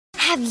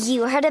Have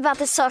you heard about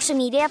the social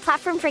media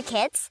platform for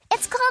kids?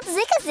 It's called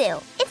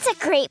Zigazoo. It's a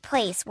great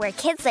place where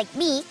kids like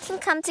me can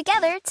come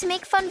together to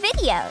make fun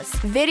videos.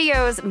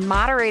 Videos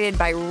moderated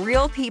by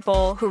real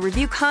people who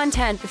review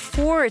content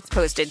before it's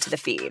posted to the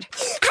feed.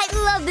 I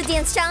love the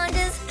dance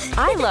challenges.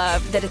 I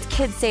love that it's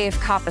kid-safe,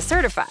 COPPA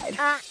certified.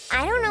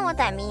 I don't know what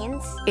that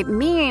means. It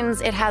means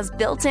it has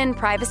built-in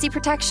privacy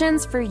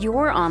protections for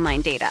your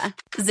online data.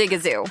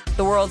 Zigazoo,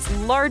 the world's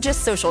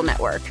largest social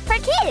network. For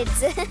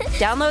kids.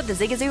 Download the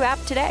Zigazoo app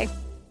today.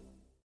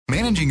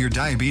 Managing your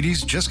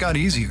diabetes just got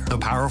easier. The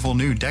powerful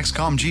new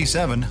Dexcom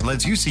G7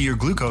 lets you see your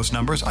glucose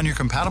numbers on your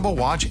compatible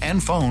watch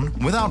and phone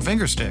without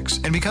finger sticks.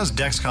 And because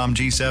Dexcom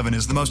G7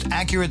 is the most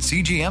accurate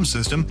CGM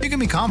system, you can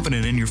be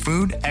confident in your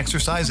food,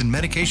 exercise, and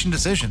medication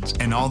decisions.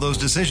 And all those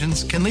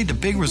decisions can lead to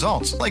big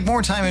results, like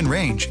more time in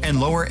range and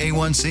lower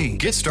A1C.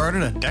 Get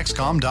started at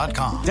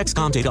Dexcom.com.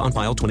 Dexcom data on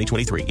file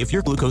 2023. If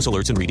your glucose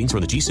alerts and readings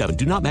from the G7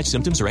 do not match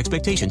symptoms or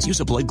expectations, use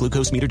a blood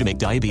glucose meter to make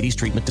diabetes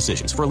treatment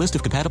decisions. For a list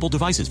of compatible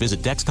devices,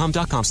 visit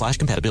Dexcom.com/compatibility.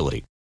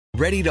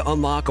 Ready to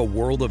unlock a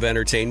world of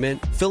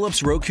entertainment?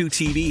 Philips Roku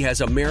TV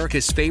has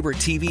America's favorite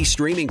TV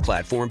streaming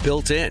platform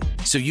built in,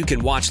 so you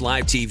can watch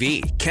live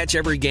TV, catch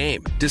every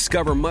game,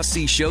 discover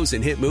must-see shows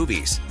and hit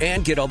movies,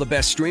 and get all the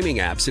best streaming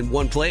apps in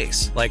one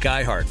place, like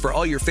iHeart for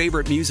all your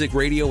favorite music,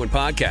 radio, and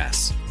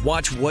podcasts.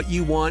 Watch what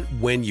you want,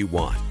 when you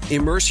want.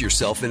 Immerse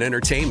yourself in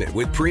entertainment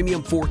with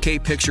premium 4K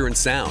picture and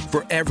sound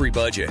for every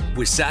budget,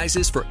 with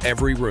sizes for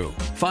every room.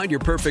 Find your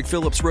perfect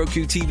Philips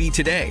Roku TV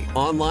today,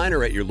 online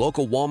or at your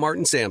local Walmart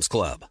and Sam's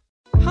Club.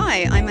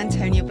 Hi, I'm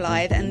Antonia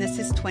Blythe, and this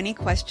is 20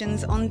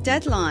 Questions on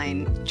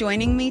Deadline.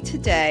 Joining me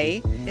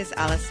today is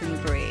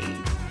Alison Brie.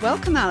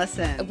 Welcome,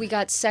 Alison. We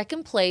got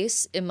second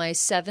place in my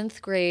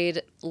 7th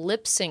grade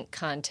lip sync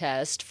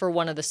contest for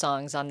one of the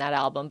songs on that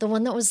album. The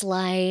one that was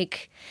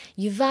like,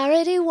 "You've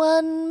already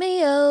won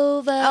me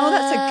over." Oh,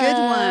 that's a good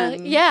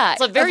one. Yeah.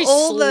 It's like very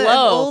slow. Of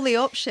all the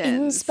options.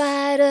 In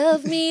spite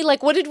of me.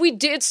 Like, what did we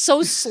do? It's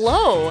so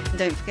slow.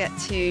 Don't forget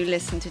to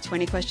listen to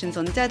 20 Questions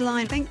on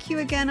Deadline. Thank you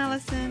again,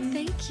 Alison.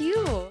 Thank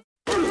you.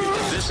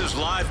 This is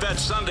Live Bet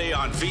Sunday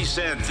on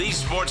VSiN, the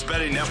Sports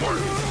Betting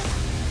Network.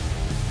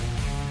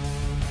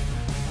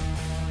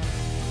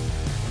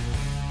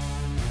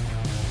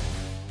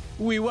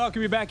 We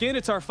welcome you back in.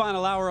 It's our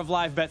final hour of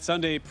Live Bet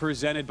Sunday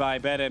presented by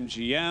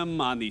BetMGM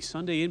on the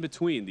Sunday in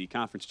between the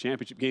conference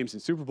championship games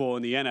and Super Bowl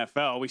in the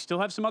NFL. We still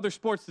have some other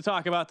sports to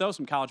talk about, though.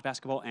 Some college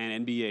basketball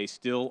and NBA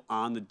still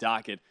on the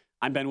docket.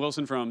 I'm Ben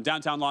Wilson from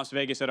downtown Las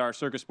Vegas at our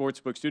Circus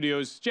Sportsbook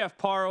studios. Jeff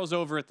Parles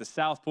over at the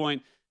South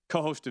Point,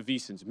 co-host of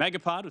VSiN's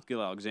Megapod with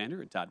Gil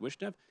Alexander and Todd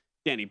Wishnev.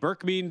 Danny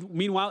Burke,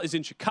 meanwhile, is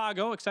in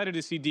Chicago. Excited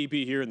to see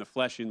DB here in the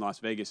flesh in Las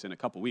Vegas in a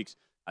couple weeks.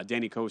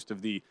 Danny, host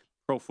of the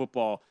Pro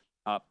Football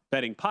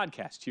betting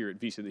podcast here at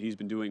VSiN that he's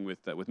been doing with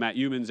Matt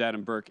Humans,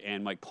 Adam Burke,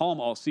 and Mike Palm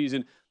all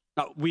season.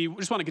 We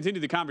just want to continue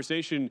the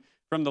conversation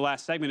from the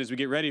last segment as we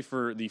get ready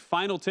for the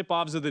final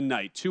tip-offs of the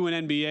night. 2 in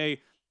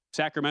NBA,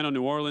 Sacramento,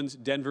 New Orleans,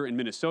 Denver, and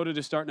Minnesota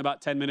to start in about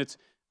 10 minutes,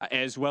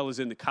 as well as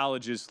in the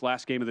colleges.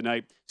 Last game of the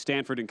night,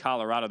 Stanford and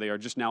Colorado. They are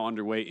just now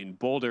underway in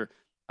Boulder.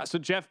 So,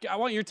 Jeff, I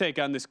want your take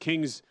on this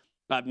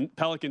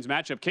Kings-Pelicans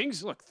matchup.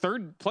 Kings, look,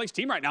 third-place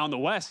team right now in the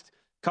West,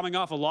 coming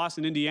off a loss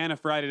in Indiana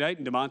Friday night,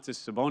 and Domantas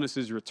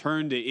Sabonis'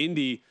 return to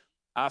Indy.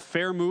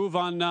 Fair move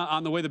on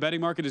the way the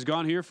betting market has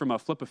gone here from a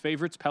flip of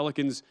favorites.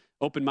 Pelicans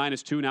open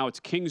 -2. Now it's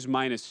Kings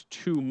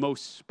 -2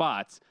 most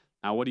spots.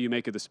 Now, what do you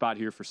make of the spot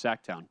here for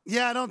Sacktown?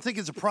 Yeah, I don't think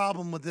it's a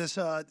problem with this.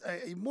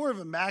 More of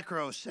a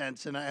macro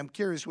sense, and I'm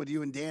curious what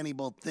you and Danny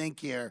both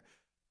think here.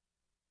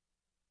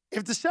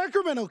 If the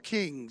Sacramento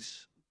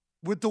Kings,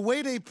 with the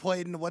way they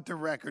played and what their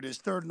record is,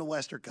 third in the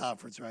Western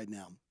Conference right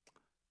now,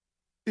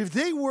 if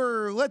they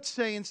were, let's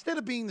say, instead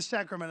of being the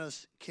Sacramento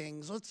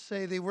Kings, let's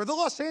say they were the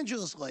Los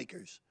Angeles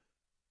Lakers,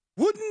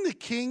 wouldn't the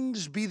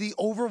Kings be the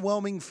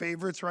overwhelming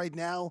favorites right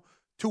now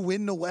to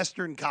win the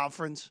Western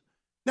Conference?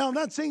 Now, I'm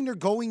not saying they're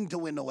going to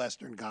win the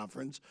Western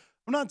Conference.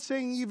 I'm not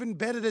saying even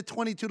bet it at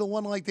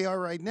 22-1 like they are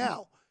right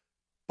now.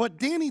 But,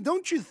 Danny,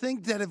 don't you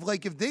think that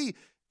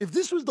if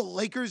this was the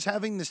Lakers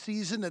having the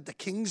season that the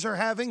Kings are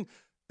having,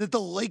 that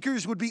the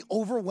Lakers would be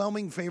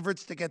overwhelming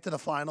favorites to get to the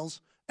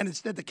finals, and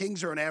instead the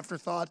Kings are an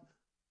afterthought?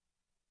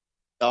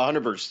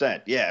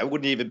 100%. Yeah, it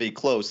wouldn't even be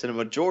close. And a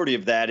majority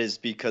of that is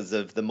because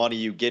of the money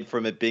you get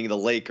from it being the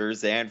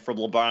Lakers and from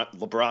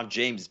LeBron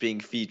James being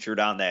featured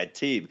on that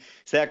team.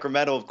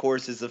 Sacramento, of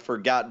course, is a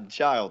forgotten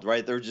child,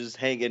 right? They're just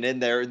hanging in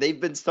there. They've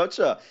been such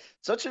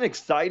an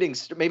exciting,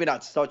 maybe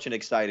not such an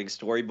exciting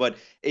story, but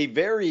a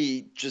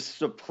very just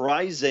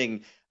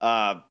surprising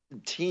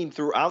team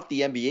throughout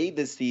the NBA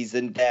this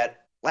season that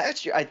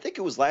last year, I think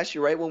it was last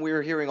year, right, when we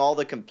were hearing all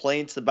the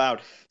complaints about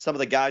some of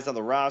the guys on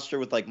the roster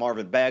with like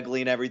Marvin Bagley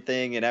and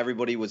everything, and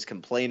everybody was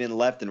complaining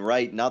left and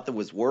right, nothing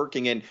was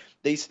working, and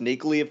they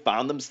sneakily have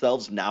found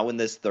themselves now in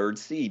this third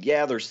seed.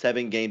 Yeah, they're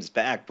 7 games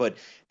back, but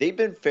they've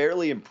been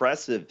fairly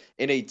impressive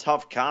in a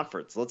tough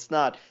conference. Let's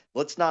not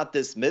let's not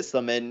dismiss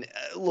them. And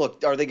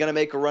look, are they going to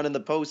make a run in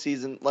the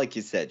postseason? Like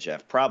you said,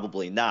 Jeff,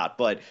 probably not.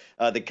 But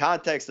the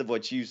context of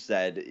what you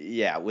said,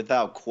 yeah,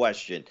 without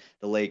question,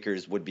 the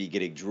Lakers would be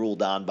getting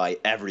drooled on by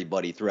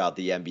everybody throughout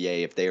the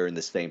NBA if they are in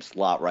the same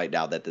slot right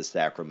now that the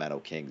Sacramento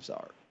Kings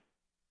are.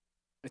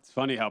 It's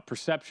funny how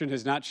perception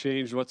has not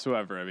changed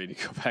whatsoever. I mean, you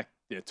go back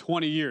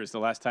 20 years, the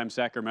last time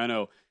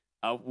Sacramento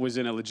was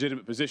in a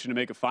legitimate position to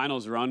make a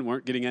finals run,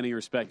 weren't getting any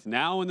respect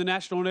now in the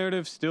national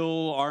narrative,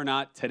 still are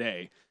not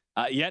today.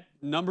 Yet,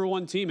 number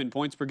one team in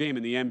points per game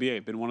in the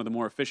NBA, been one of the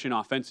more efficient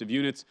offensive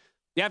units.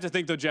 You have to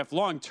think, though, Jeff,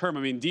 long term,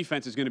 I mean,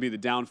 defense is going to be the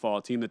downfall,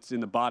 a team that's in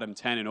the bottom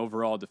 10 in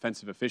overall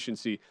defensive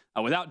efficiency.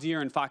 Without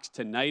De'Aaron Fox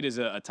tonight as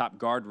a top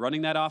guard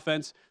running that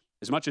offense,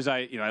 as much as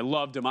I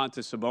love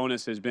Domantas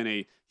Sabonis, has been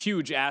a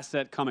huge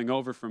asset coming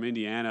over from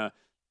Indiana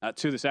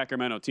to the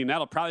Sacramento team.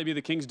 That'll probably be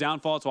the Kings'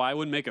 downfall. That's why I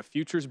wouldn't make a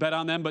futures bet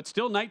on them. But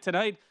still, night to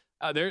night,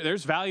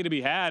 there's value to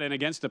be had. And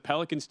against the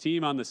Pelicans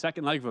team on the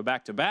second leg of a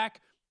back-to-back,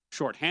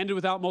 shorthanded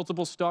without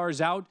multiple stars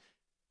out,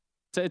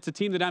 it's a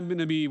team that I'm going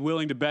to be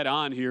willing to bet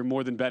on here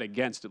more than bet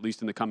against, at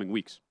least in the coming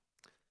weeks.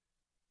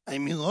 I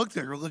mean, look,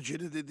 they're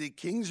legit. The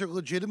Kings are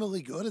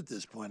legitimately good at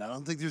this point. I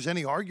don't think there's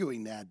any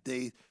arguing that.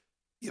 You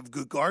have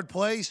good guard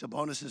play.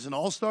 Sabonis is an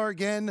all-star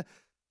again.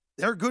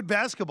 They're a good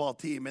basketball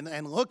team.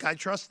 And look, I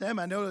trust them.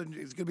 I know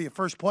it's going to be a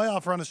first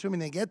playoff run, assuming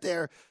they get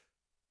there.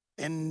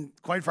 And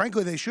quite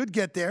frankly, they should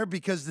get there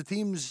because the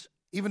teams,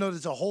 even though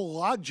there's a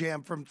whole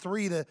logjam from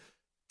 3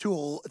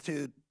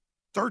 to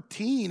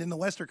 13 in the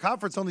Western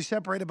Conference, only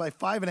separated by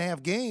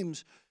 5.5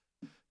 games,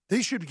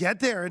 they should get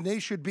there, and they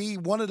should be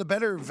one of the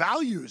better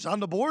values on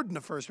the board in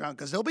the first round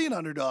because they'll be an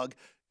underdog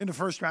in the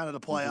first round of the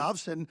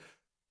playoffs. And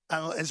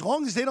as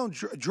long as they don't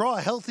draw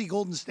a healthy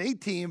Golden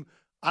State team,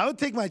 I would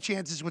take my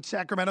chances with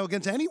Sacramento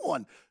against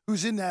anyone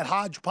who's in that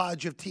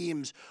hodgepodge of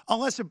teams,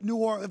 unless if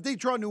they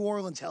draw New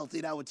Orleans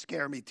healthy, that would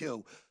scare me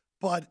too.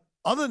 But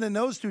other than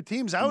those two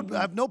teams, I would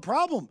have no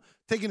problem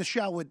taking a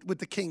shot with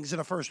the Kings in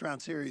a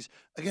first-round series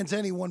against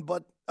anyone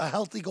but a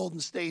healthy Golden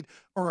State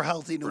or a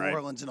healthy New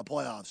Orleans in a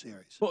playoff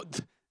series. Well,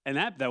 and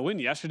that win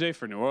yesterday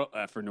for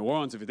New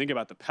Orleans, if you think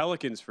about the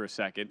Pelicans for a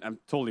second, I'm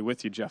totally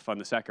with you, Jeff, on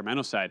the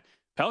Sacramento side.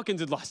 Pelicans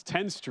had lost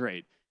 10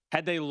 straight.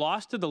 Had they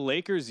lost to the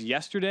Lakers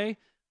yesterday,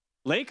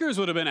 Lakers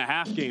would have been a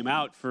half game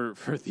out for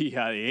the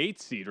 8th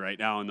seed right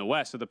now in the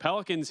West. So the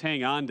Pelicans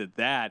hang on to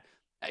that.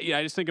 Yeah,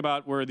 I just think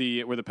about where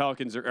the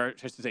Pelicans are, or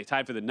just to say,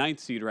 tied for the 9th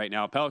seed right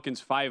now. Pelicans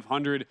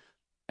 500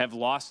 have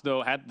lost,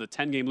 though, had the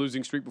 10-game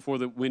losing streak before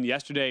the win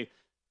yesterday.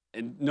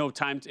 And no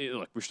time to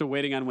look. We're still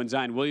waiting on when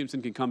Zion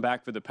Williamson can come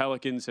back for the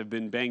Pelicans. Have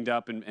been banged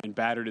up and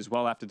battered as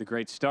well after the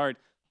great start.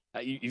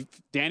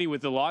 Danny,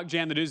 with the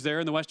logjam that is there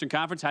in the Western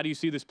Conference, how do you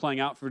see this playing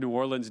out for New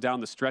Orleans down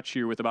the stretch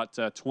here with about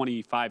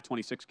 25,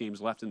 26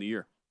 games left in the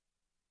year?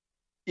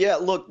 Yeah,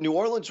 look, New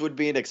Orleans would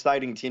be an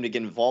exciting team to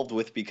get involved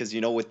with because you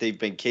know what they've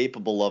been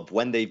capable of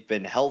when they've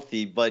been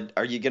healthy, but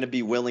are you going to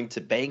be willing to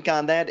bank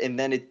on that? And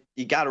then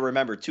you got to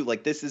remember, too,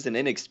 like this is an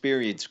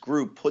inexperienced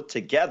group put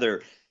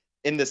together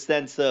in the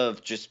sense of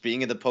just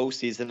being in the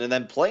postseason and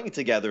then playing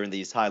together in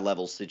these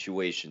high-level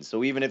situations.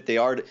 So even if they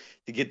are to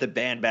get the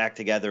band back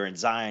together and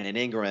Zion and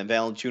Ingram and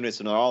Valanciunas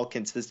and are all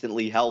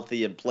consistently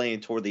healthy and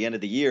playing toward the end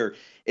of the year,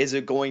 is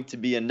it going to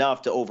be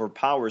enough to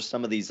overpower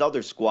some of these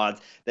other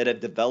squads that have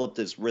developed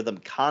this rhythm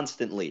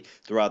constantly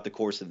throughout the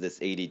course of this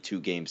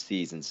 82-game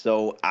season?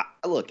 So,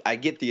 look, I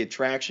get the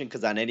attraction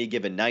because on any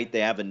given night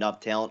they have enough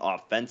talent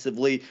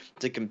offensively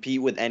to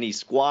compete with any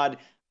squad.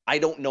 I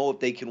don't know if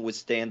they can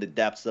withstand the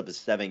depths of a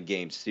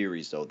 7-game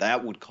series, though.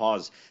 That would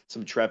cause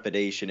some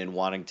trepidation in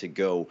wanting to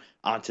go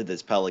onto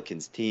this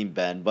Pelicans team,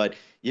 Ben. But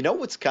you know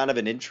what's kind of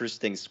an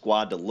interesting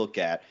squad to look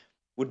at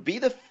would be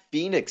the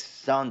Phoenix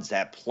Suns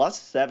at plus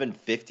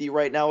 750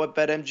 right now at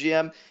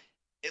BetMGM.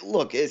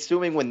 Look,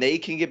 assuming when they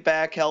can get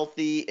back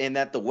healthy and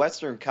that the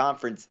Western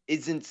Conference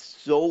isn't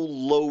so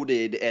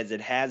loaded as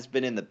it has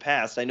been in the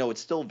past. I know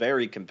it's still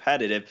very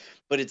competitive,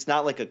 but it's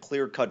not like a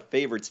clear-cut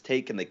favorites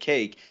taking the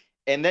cake.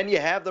 And then you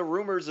have the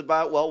rumors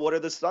about, well, what are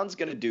the Suns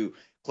going to do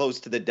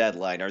close to the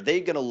deadline? Are they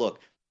going to look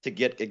to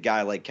get a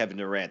guy like Kevin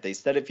Durant? They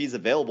said if he's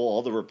available,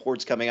 all the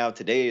reports coming out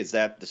today is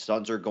that the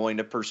Suns are going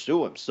to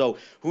pursue him. So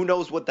who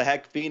knows what the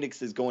heck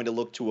Phoenix is going to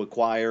look to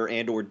acquire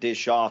and or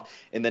dish off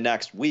in the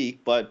next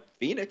week. But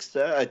Phoenix,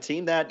 a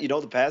team that,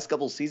 the past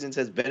couple seasons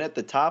has been at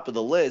the top of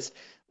the list.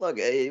 Look,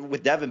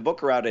 with Devin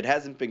Booker out, it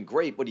hasn't been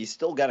great, but you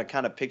still got to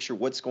kind of picture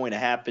what's going to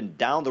happen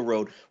down the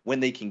road when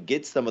they can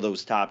get some of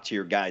those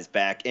top-tier guys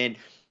back. And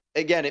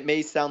again, it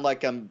may sound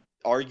like I'm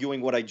arguing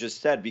what I just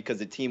said because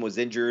the team was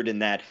injured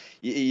and that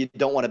you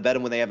don't want to bet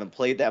them when they haven't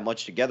played that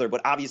much together.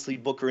 But obviously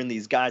Booker and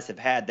these guys have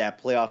had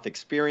that playoff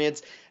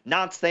experience.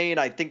 Not saying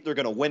I think they're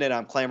going to win it.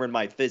 I'm clamoring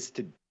my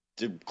fist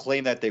to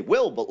claim that they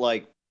will. But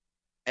like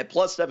at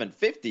plus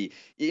 750,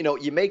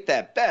 you make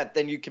that bet,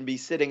 then you can be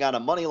sitting on a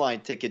money line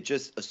ticket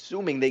just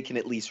assuming they can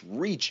at least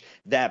reach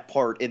that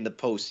part in the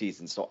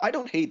postseason. So I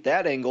don't hate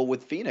that angle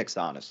with Phoenix,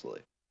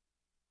 honestly.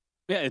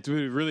 Yeah, it's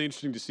really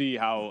interesting to see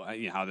how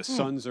the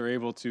Suns are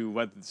able to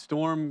weather the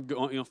storm,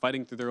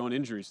 fighting through their own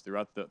injuries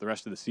throughout the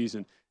rest of the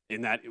season.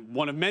 in that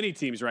one of many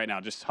teams right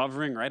now, just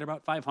hovering right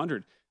about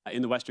 500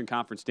 in the Western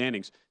Conference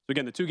standings. So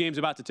again, the two games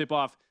about to tip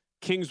off.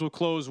 Kings will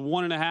close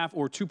 1.5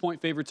 or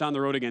 2-point favorites on the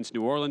road against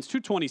New Orleans.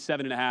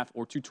 227.5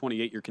 or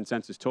 228 your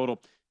consensus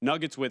total.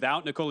 Nuggets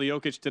without Nikola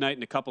Jokic tonight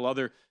and a couple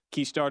other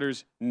key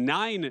starters.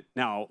 9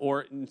 now,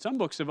 or in some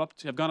books have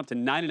gone up to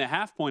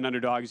 9.5 point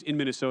underdogs in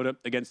Minnesota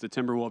against the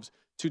Timberwolves.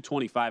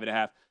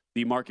 225.5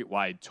 the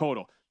market-wide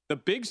total. The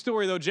big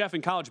story, though, Jeff,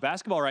 in college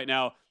basketball right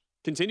now,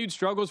 continued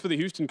struggles for the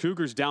Houston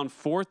Cougars, down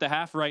 4 at the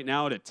half right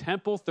now to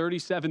Temple,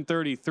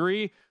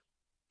 37-33.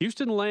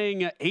 Houston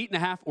laying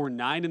 8.5 or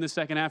 9 in the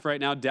second half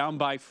right now, down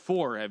by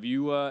 4. Have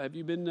you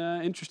been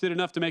interested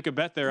enough to make a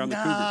bet there on the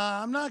Cougars?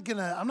 I'm not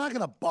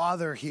gonna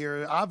bother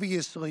here.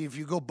 Obviously, if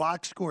you go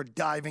box score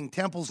diving,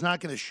 Temple's not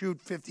going to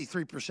shoot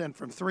 53%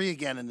 from 3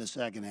 again in the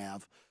second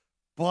half.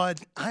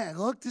 But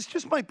look, this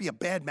just might be a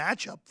bad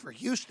matchup for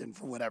Houston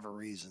for whatever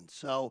reason.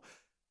 So,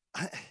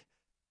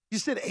 you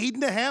said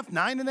 8.5,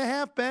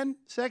 9.5, Ben,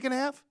 second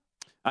half.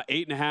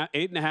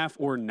 8.5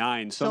 or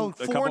 9. So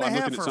a couple I'm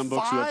looking at some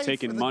books who have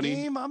taken money.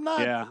 Game. I'm not.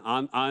 Yeah,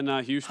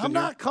 on Houston. I'm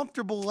not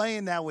comfortable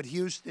laying that with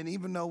Houston,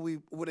 even though we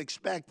would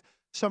expect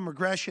some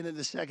regression in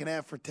the second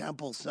half for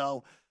Temple.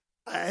 So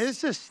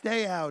this is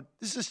stay out.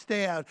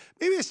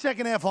 Maybe a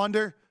second half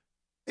under.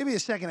 Maybe a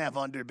second half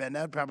under, Ben.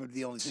 That would probably be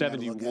the only thing.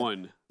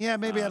 71. Yeah,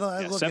 maybe I'd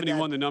look 71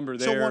 at that. the number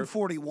there. So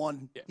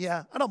 141.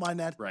 Yeah, I don't mind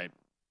that. Right.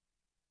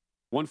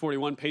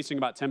 141, pacing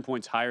about 10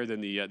 points higher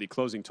than the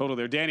closing total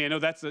there. Danny, I know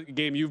that's the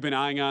game you've been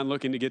eyeing on,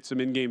 looking to get some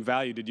in-game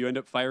value. Did you end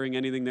up firing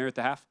anything there at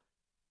the half?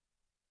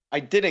 I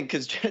didn't,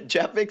 because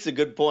Jeff makes a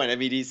good point. I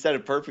mean, he said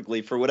it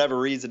perfectly. For whatever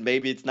reason,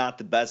 maybe it's not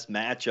the best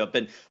matchup.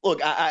 And look,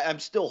 I'm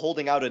still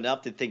holding out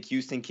enough to think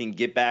Houston can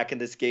get back in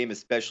this game,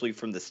 especially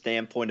from the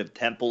standpoint of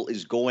Temple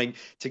is going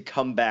to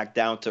come back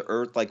down to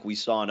earth like we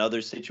saw in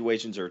other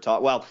situations.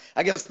 Well,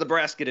 I guess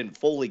Nebraska didn't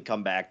fully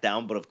come back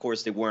down, but of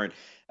course they weren't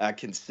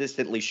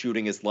consistently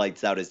shooting as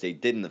lights out as they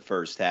did in the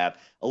first half.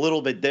 A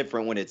little bit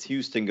different when it's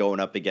Houston going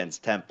up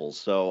against Temple.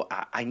 So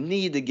I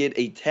need to get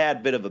a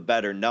tad bit of a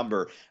better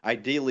number,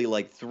 ideally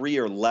like 3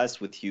 or less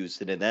with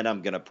Houston, and then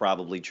I'm going to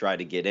probably try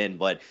to get in.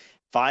 But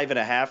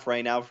 5.5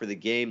 right now for the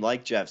game.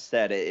 Like Jeff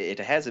said, it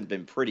hasn't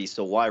been pretty,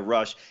 so why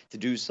rush to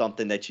do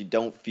something that you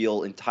don't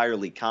feel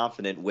entirely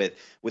confident with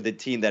a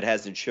team that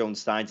hasn't shown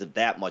signs of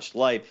that much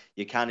life?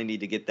 You kind of need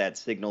to get that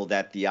signal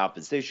that the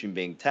opposition,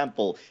 being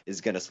Temple,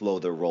 is going to slow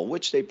their roll,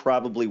 which they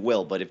probably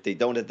will. But if they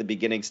don't at the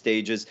beginning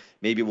stages,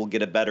 maybe we'll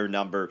get a better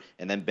number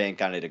and then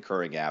bank on it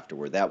occurring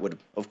afterward. That would,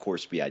 of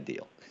course, be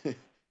ideal.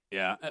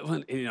 Yeah,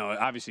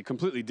 obviously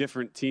completely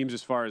different teams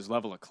as far as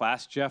level of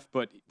class, Jeff,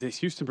 but this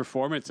Houston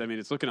performance, I mean,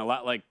 it's looking a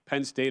lot like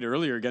Penn State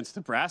earlier against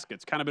Nebraska.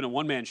 It's kind of been a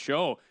one-man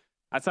show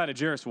outside of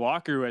Jarris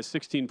Walker, who has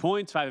 16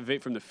 points, 5 of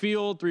 8 from the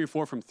field, 3 or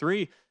 4 from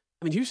 3.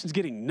 I mean, Houston's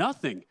getting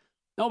nothing.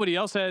 Nobody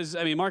else has.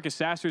 I mean, Marcus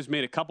Sasser's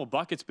made a couple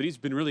buckets, but he's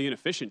been really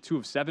inefficient, 2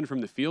 of 7 from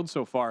the field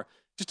so far.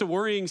 Just a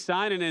worrying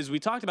sign, and as we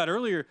talked about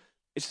earlier,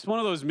 it's just one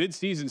of those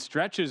midseason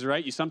stretches,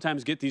 right? You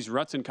sometimes get these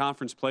ruts in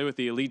conference play with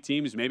the elite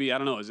teams. Maybe, I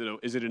don't know,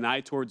 is it an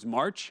eye towards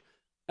March?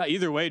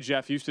 Either way,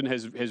 Jeff, Houston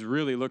has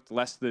really looked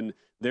less than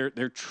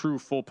their true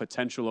full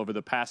potential over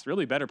the past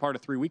really better part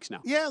of 3 weeks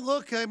now. Yeah,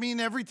 look, I mean,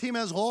 every team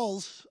has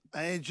lulls.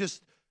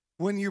 Just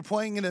when you're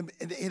playing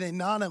in a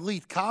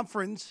non-elite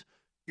conference,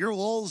 your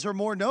lulls are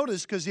more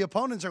noticed because the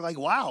opponents are like,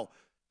 wow,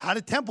 how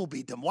did Temple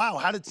beat them? Wow,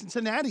 how did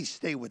Cincinnati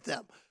stay with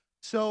them?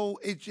 So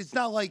it's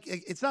not like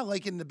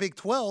in the Big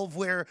 12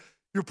 where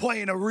you're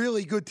playing a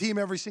really good team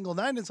every single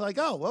night. And it's like,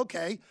 oh,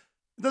 okay.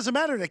 It doesn't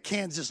matter that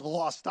Kansas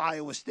lost to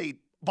Iowa State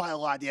by a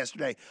lot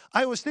yesterday.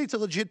 Iowa State's a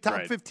legit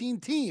top 15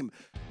 team.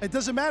 It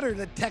doesn't matter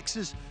that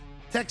Texas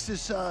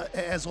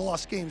has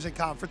lost games in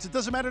conference. It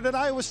doesn't matter that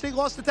Iowa State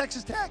lost to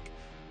Texas Tech.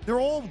 They're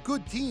all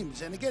good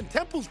teams. And again,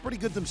 Temple's pretty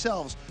good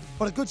themselves,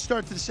 but a good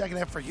start to the second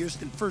half for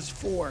Houston. First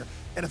 4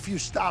 and a few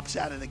stops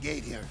out of the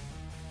gate here.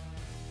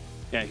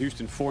 Yeah,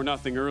 Houston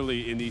 4-0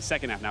 early in the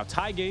second half. Now,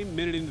 tie game,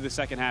 minute into the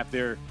second half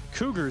there.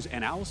 Cougars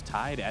and Owls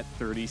tied at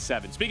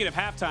 37. Speaking of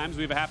halftimes,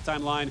 we have a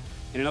halftime line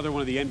in another one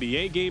of the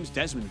NBA games.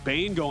 Desmond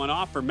Bane going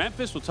off for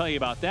Memphis. We'll tell you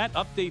about that.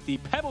 Update the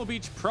Pebble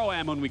Beach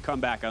Pro-Am when we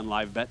come back on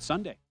Live Bet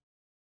Sunday.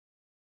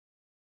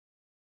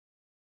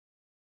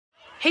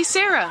 Hey,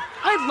 Sarah,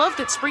 I love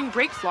that spring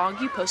break vlog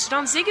you posted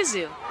on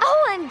Zigazoo.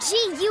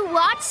 OMG, you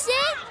watched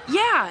it?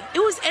 Yeah, it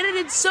was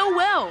edited so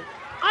well.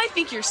 I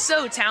think you're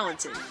so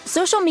talented.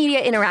 Social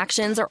media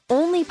interactions are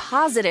only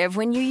positive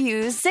when you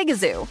use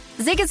Zigazoo.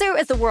 Zigazoo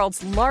is the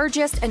world's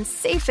largest and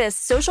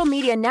safest social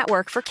media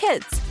network for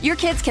kids. Your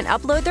kids can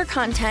upload their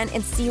content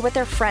and see what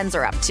their friends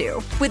are up to.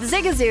 With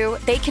Zigazoo,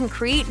 they can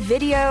create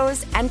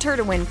videos, enter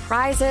to win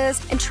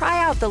prizes, and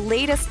try out the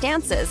latest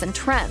dances and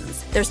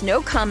trends. There's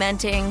no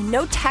commenting,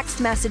 no text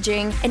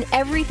messaging, and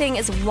everything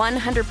is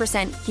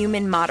 100%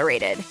 human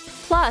moderated.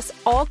 Plus,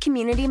 all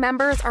community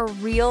members are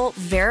real,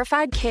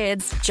 verified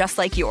kids just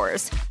like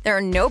yours. There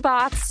are no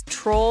bots,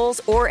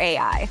 trolls, or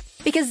AI.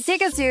 Because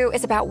Zigazoo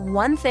is about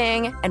one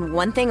thing and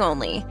one thing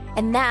only,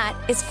 and that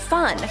is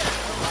fun.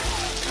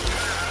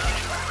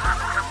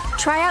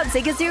 Try out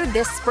Zigazoo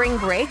this spring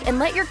break and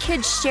let your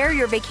kids share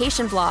your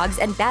vacation vlogs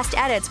and best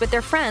edits with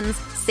their friends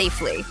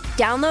safely.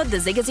 Download the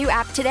Zigazoo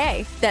app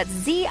today. That's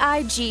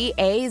Zigazoo.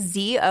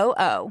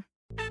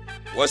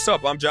 What's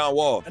up? I'm John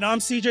Wall. And I'm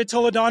CJ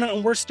Toledano,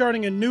 and we're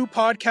starting a new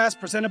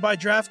podcast presented by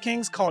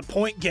DraftKings called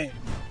Point Game.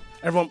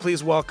 Everyone,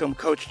 please welcome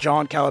Coach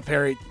John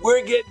Calipari.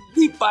 We're getting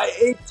beat by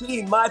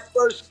 18. My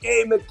first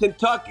game in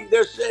Kentucky,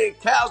 they're saying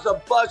Cal's a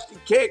bust. He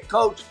can't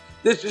coach.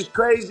 This is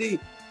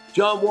crazy.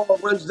 John Wall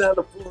runs down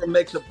the floor and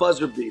makes a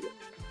buzzer beater.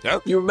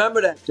 Yep. You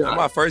remember that, John? That's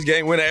my first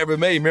game win I ever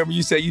made. Remember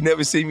you said you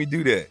never see me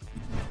do that.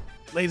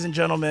 Ladies and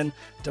gentlemen,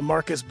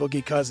 DeMarcus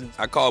Boogie Cousins.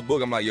 I called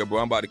Boog. I'm like, yo, bro,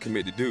 I'm about to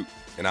commit to Duke.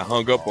 And I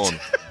hung up on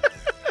him.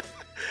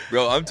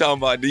 Bro, I'm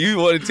talking about, do you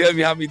want to tell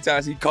me how many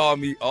times he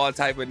called me all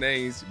type of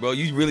names? Bro,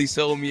 you really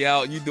sold me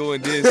out. You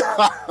doing this.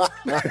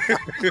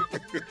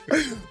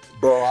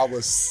 Bro, I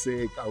was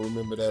sick. I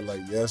remember that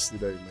like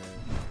yesterday, man.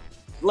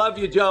 Love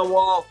you, John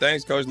Wall.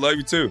 Thanks, Coach. Love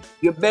you, too.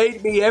 You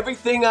made me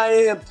everything I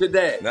am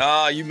today.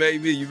 Nah, you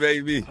made me. You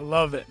made me. I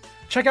love it.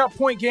 Check out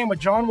Point Game with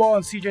John Wall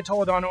and CJ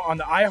Toledano on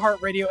the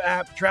iHeartRadio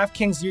app,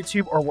 DraftKings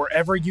YouTube, or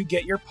wherever you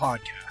get your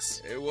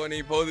podcasts. It wasn't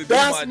even supposed to be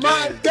That's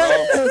my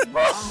game,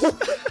 bro.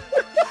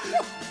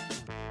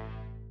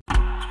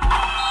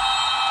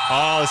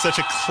 Oh, such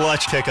a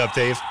clutch pickup,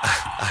 Dave.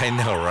 I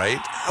know, right?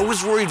 I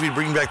was worried we'd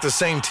bring back the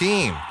same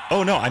team.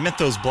 Oh, no, I meant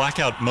those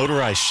blackout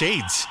motorized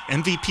shades.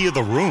 MVP of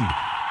the room.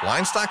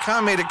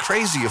 Blinds.com made it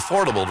crazy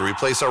affordable to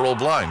replace our old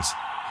blinds.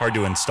 Hard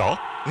to install?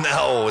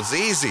 No, it's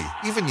easy.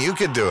 Even you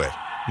could do it.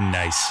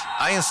 Nice.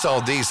 I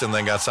installed these and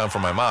then got some for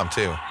my mom,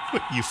 too.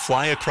 What, you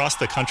fly across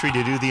the country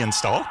to do the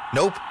install?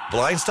 Nope.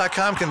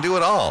 Blinds.com can do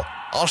it all.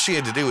 All she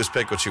had to do was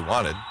pick what she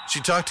wanted.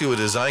 She talked to a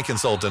design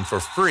consultant for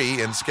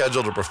free and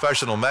scheduled a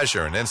professional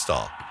measure and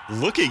install.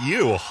 Look at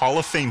you, a Hall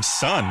of Fame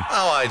son.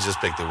 Oh, I just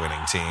picked the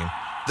winning team.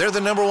 They're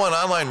the #1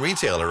 online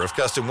retailer of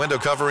custom window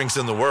coverings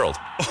in the world.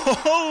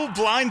 Oh,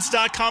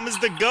 Blinds.com is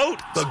the GOAT.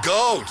 The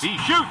GOAT. He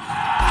shoots.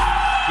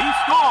 He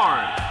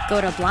scored. Go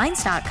to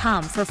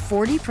Blinds.com for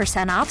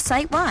 40% off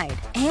site-wide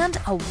and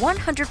a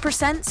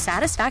 100%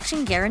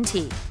 satisfaction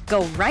guarantee.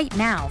 Go right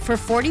now for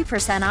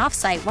 40% off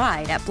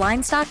site-wide at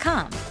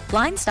Blinds.com.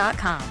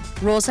 Blinds.com.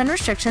 Rules and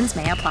restrictions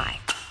may apply.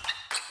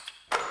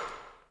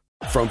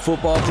 From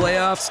football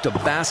playoffs to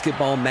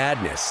basketball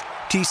madness,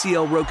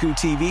 TCL Roku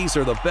TVs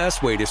are the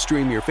best way to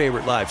stream your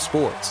favorite live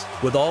sports.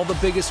 With all the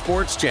biggest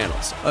sports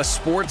channels, a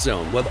sports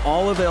zone with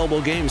all available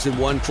games in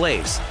one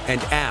place, and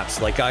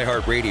apps like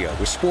iHeartRadio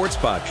with sports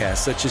podcasts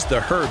such as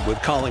The Herd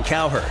with Colin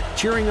Cowherd.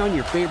 Cheering on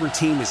your favorite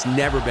team has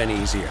never been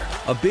easier.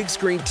 A big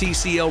screen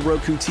TCL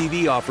Roku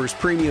TV offers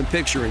premium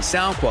picture and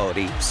sound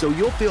quality, so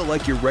you'll feel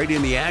like you're right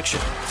in the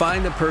action.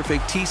 Find the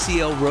perfect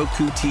TCL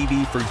Roku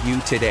TV for you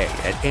today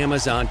at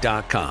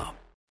Amazon.com.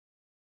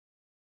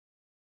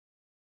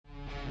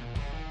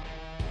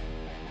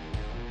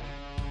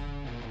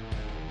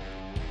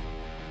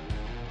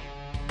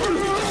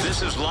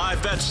 This is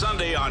Live Bet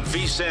Sunday on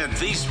VSiN,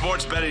 the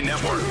Sports Betting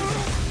Network.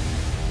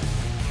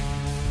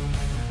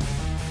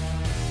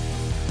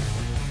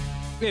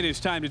 It is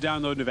time to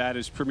download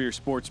Nevada's premier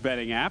sports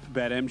betting app,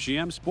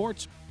 BetMGM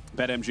Sports.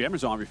 BetMGM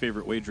is all of your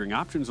favorite wagering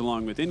options,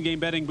 along with in-game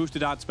betting,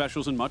 boosted odds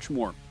specials, and much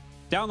more.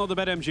 Download the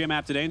BetMGM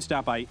app today and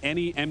stop by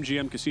any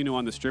MGM casino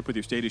on the Strip with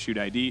your state-issued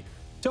ID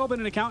to open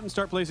an account and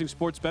start placing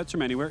sports bets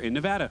from anywhere in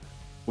Nevada.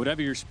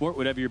 Whatever your sport,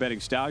 whatever your betting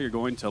style, you're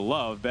going to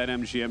love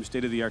BetMGM's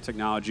state-of-the-art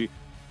technology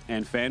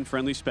and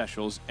fan-friendly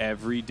specials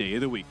every day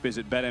of the week.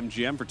 Visit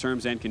BetMGM for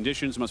terms and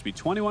conditions. Must be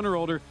 21 or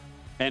older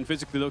and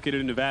physically located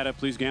in Nevada.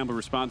 Please gamble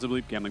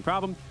responsibly. Gambling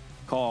problem?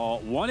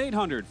 Call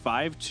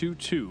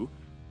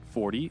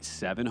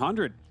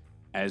 1-800-522-4700.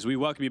 As we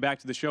welcome you back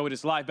to the show, it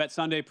is Live Bet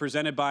Sunday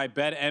presented by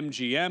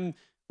BetMGM.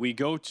 We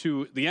go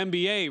to the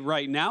NBA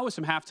right now with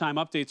some halftime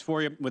updates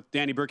for you with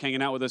Danny Burke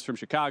hanging out with us from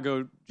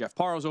Chicago. Jeff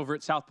Parles over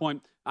at South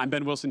Point. I'm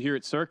Ben Wilson here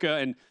at Circa.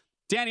 And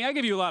Danny, I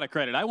give you a lot of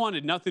credit. I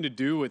wanted nothing to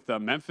do with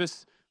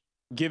Memphis,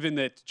 given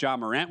that Ja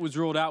Morant was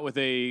ruled out with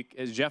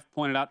as Jeff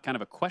pointed out, kind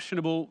of a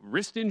questionable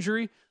wrist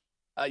injury.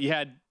 You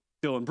had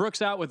Dillon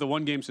Brooks out with a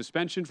one-game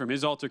suspension from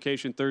his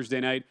altercation Thursday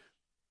night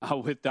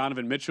with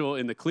Donovan Mitchell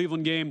in the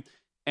Cleveland game.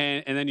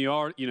 And then you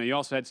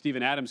also had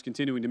Steven Adams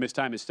continuing to miss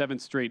time, his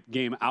 7th straight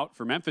game out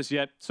for Memphis.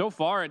 Yet so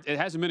far, it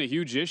hasn't been a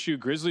huge issue.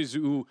 Grizzlies,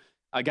 who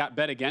got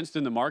bet against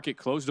in the market,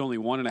 closed only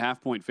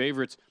 1.5-point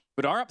favorites,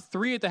 but are up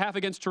 3 at the half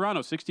against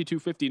Toronto,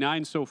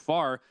 62-59 so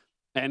far.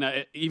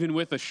 And even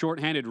with a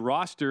shorthanded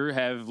roster,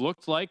 have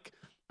looked like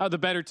the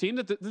better team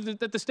that the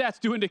stats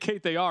do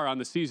indicate they are on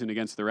the season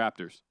against the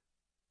Raptors.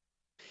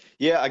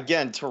 Yeah,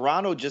 again,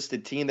 Toronto just a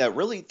team that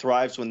really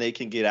thrives when they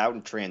can get out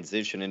in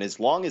transition. And as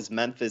long as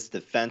Memphis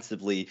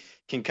defensively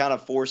can kind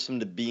of force them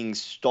to being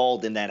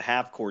stalled in that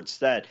half-court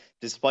set,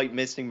 despite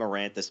missing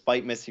Morant,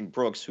 despite missing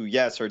Brooks, who,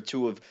 yes, are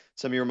two of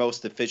some of your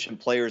most efficient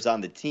players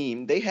on the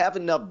team. They have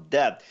enough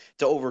depth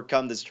to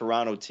overcome this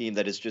Toronto team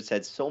that has just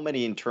had so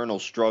many internal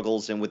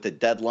struggles. And with the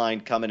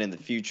deadline coming in the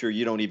future,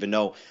 you don't even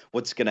know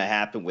what's going to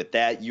happen with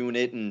that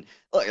unit. And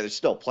look, there's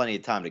still plenty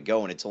of time to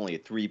go, and it's only a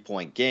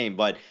 3-point game.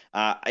 But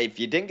if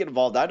you didn't get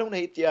involved, I don't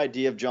hate the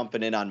idea of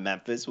jumping in on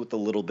Memphis with a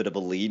little bit of a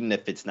lead, and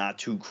if it's not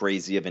too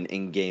crazy of an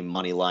in-game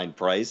money line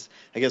price.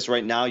 I guess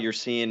right now you're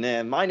seeing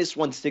minus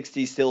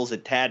 160 still is a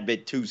tad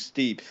bit too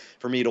steep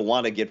for me to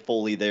want to get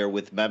fully there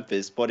with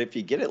Memphis. But if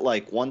you get it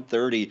like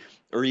 130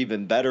 or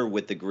even better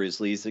with the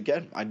Grizzlies,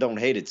 again, I don't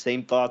hate it.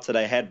 Same thoughts that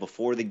I had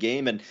before the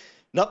game, and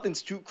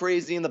nothing's too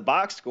crazy in the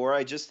box score.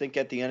 I just think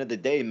at the end of the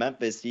day,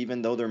 Memphis,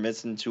 even though they're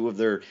missing two of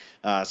their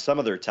some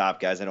of their top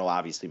guys, I know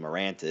obviously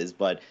Morant is,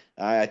 but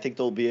I think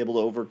they'll be able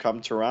to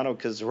overcome Toronto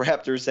because the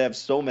Raptors have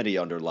so many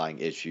underlying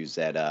issues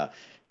that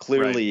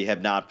clearly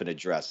have not been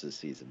addressed this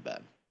season,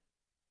 Ben.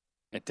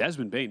 At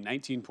Desmond Bane,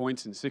 19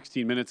 points in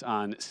 16 minutes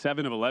on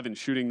 7 of 11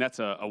 shooting. That's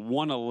a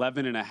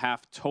 111.5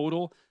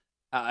 total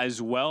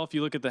as well. If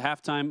you look at the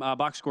halftime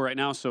box score right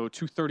now, so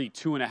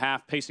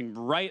 232.5, pacing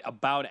right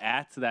about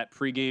at that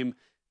pregame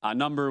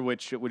number,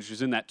 which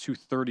is in that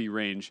 230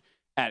 range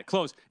at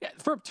close. Yeah,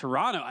 for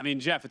Toronto, I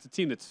mean, Jeff, it's a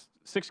team that's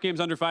 6 games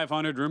under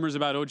 500. Rumors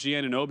about OG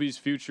Anunoby's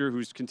future,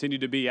 who's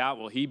continued to be out.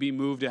 Will he be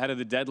moved ahead of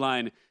the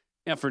deadline?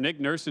 Yeah, for Nick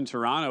Nurse in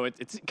Toronto,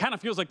 it kind of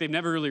feels like they've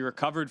never really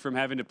recovered from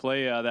having to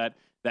play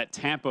that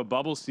Tampa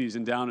bubble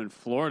season down in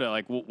Florida.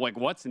 Like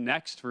what's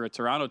next for a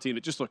Toronto team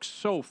that just looks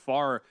so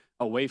far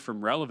away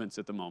from relevance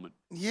at the moment?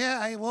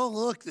 Yeah, well,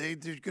 look, they're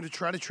going to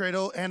try to trade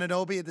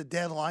Anunoby at the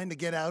deadline to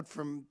get out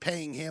from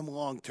paying him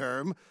long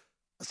term.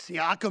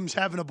 Siakam's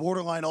having a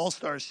borderline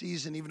all-star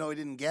season, even though he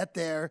didn't get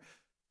there.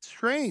 It's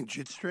strange.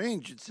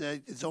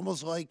 It's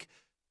almost like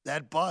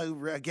that.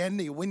 Again,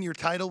 you win your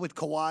title with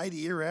Kawhi. The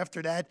year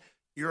after that,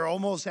 you're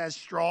almost as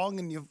strong,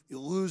 and you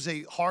lose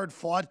a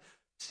hard-fought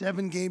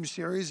 7-game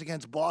series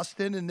against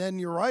Boston, and then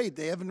you're right.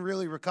 They haven't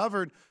really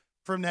recovered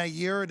from that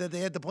year that they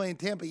had to play in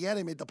Tampa. Yeah,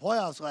 they made the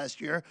playoffs last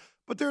year,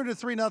 but they're in a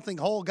 3-0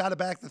 hole, got it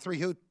back to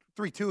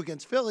 3-2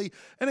 against Philly,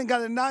 and then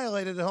got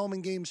annihilated at home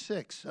in Game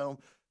 6. So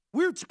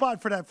weird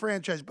spot for that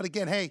franchise. But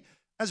again, hey,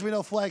 as we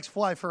know, flags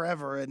fly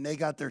forever, and they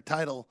got their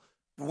title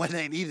when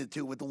they needed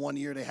to with the 1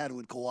 year they had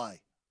with Kawhi.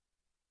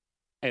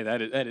 Hey,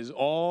 that is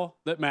all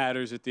that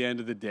matters at the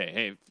end of the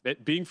day. Hey,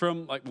 being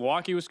from like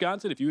Milwaukee,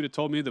 Wisconsin, if you would have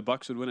told me the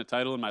Bucks would win a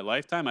title in my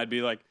lifetime, I'd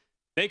be like,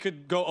 they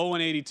could go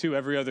 0-82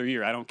 every other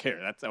year. I don't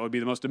care. That would be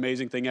the most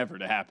amazing thing ever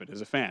to happen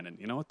as a fan. And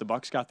you know what? The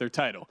Bucks got their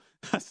title.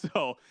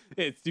 So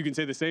you can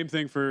say the same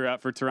thing for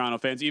Toronto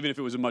fans, even if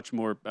it was a much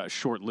more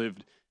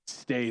short-lived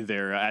stay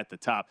there at the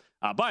top.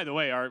 By the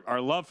way,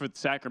 our love for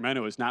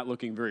Sacramento is not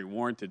looking very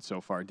warranted so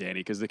far,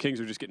 Danny, because the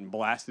Kings are just getting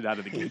blasted out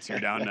of the gates here,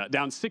 down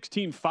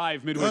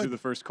 16-5 midway through the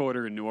first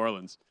quarter in New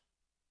Orleans.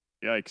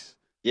 Yikes.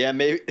 Yeah,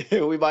 maybe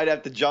we might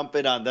have to jump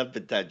in on them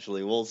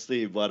potentially. We'll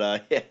see.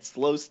 But, yeah,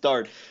 slow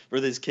start for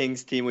this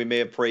Kings team. We may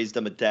have praised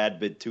them a tad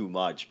bit too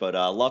much. But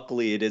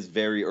luckily it is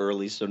very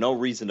early, so no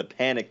reason to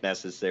panic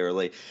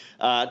necessarily.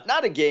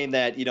 Not a game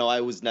that,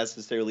 I was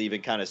necessarily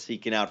even kind of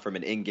seeking out from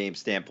an in-game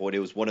standpoint. It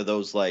was one of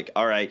those like,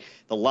 all right,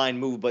 the line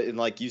moved. But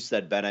like you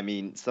said, Ben, I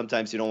mean,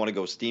 sometimes you don't want to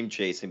go steam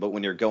chasing. But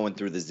when you're going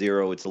through the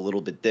 0, it's a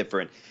little bit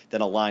different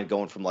than a line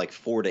going from like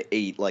 4 to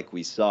 8 like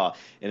we saw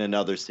in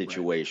another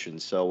situation.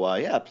 Right. So,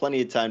 yeah,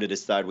 plenty of time to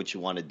decide what you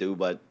want to do,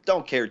 but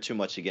don't care too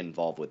much to get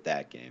involved with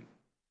that game.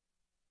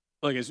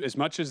 Look, as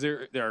much as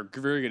there are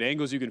very good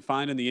angles you can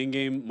find in the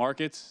in-game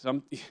markets,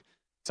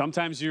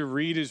 sometimes your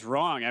read is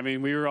wrong. I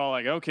mean, we were all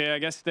like, okay, I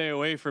guess stay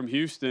away from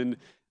Houston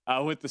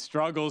with the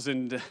struggles,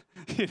 and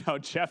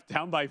Jeff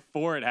down by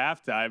 4 at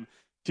halftime.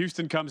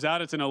 Houston comes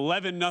out. It's an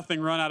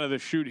 11-0 run out of the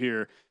chute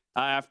here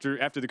after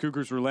the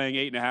Cougars were laying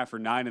 8.5 or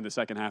 9 in the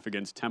second half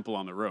against Temple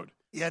on the road.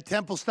 Yeah,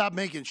 Temple stopped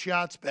making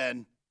shots,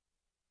 Ben.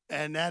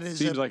 And that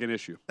seems like an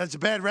issue. That's a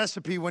bad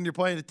recipe when you're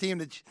playing a team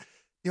that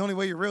the only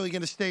way you're really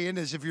going to stay in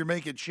is if you're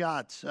making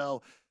shots.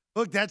 So,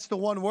 look, that's the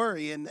one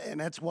worry. And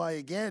that's why,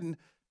 again,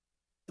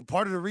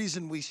 part of the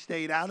reason we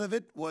stayed out of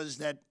it was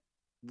that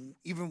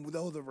even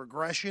though the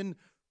regression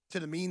to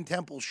the mean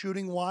Temple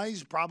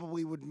shooting-wise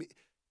probably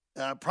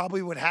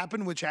would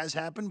happen, which has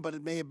happened, but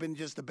it may have been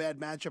just a bad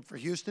matchup for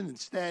Houston.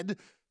 Instead,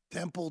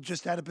 Temple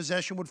just had a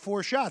possession with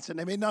 4 shots, and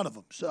they made none of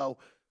them. So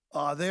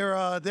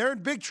they're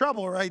in big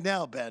trouble right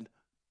now, Ben.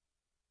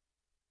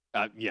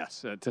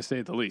 Yes, to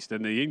say the least,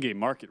 and the in-game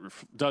market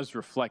does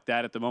reflect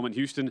that at the moment.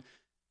 Houston,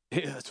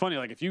 it's funny.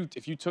 Like if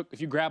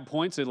you grab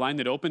points at line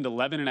that opened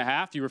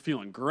 11.5, you were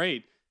feeling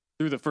great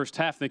through the first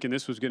half, thinking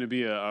this was going to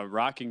be a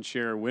rocking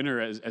chair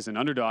winner as an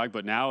underdog.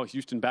 But now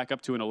Houston back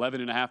up to an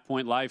 11.5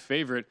 point live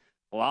favorite.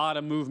 A lot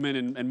of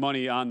movement and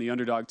money on the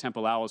underdog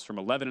Temple Owls from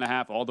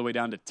 11.5 all the way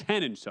down to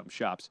 10 in some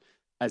shops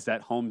as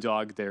that home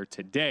dog there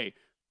today.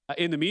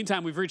 In the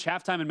meantime, we've reached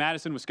halftime in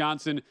Madison,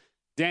 Wisconsin.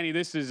 Danny,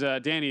 this is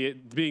Danny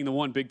being the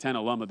one Big Ten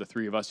alum of the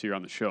three of us here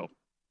on the show.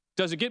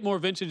 Does it get more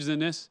vintage than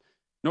this?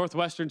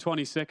 Northwestern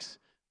 26,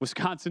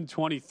 Wisconsin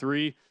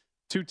 23.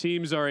 Two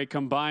teams are a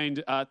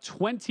combined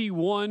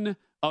 21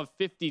 of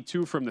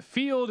 52 from the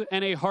field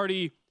and a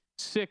hearty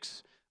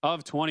 6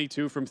 of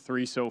 22 from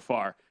 3 so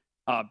far.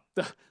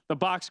 The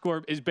box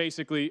score is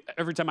basically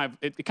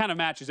it kind of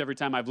matches every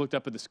time I've looked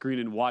up at the screen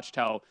and watched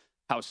how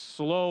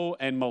slow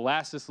and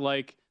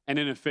molasses-like and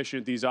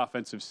inefficient these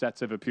offensive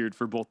sets have appeared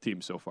for both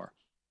teams so far.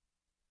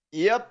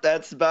 Yep,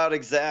 that's about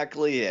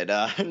exactly it.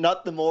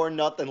 Nothing more,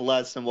 nothing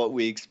less than what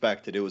we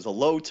expected. It was a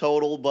low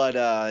total, but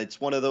it's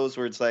one of those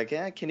where it's like,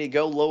 can you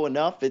go low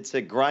enough? It's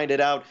a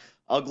grinded out,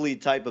 ugly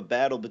type of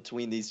battle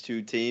between these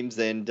two teams.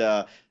 And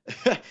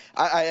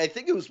I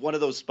think it was one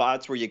of those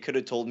spots where you could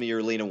have told me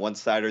you're leaning one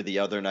side or the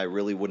other, and I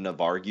really wouldn't have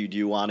argued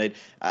you on it.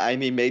 I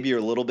mean, maybe you're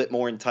a little bit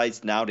more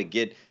enticed now to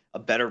get a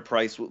better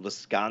price with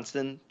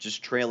Wisconsin,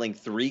 just trailing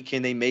 3.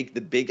 Can they make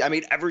the big? I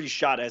mean, every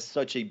shot has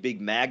such a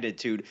big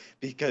magnitude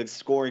because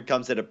scoring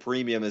comes at a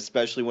premium,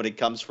 especially when it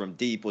comes from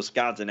deep.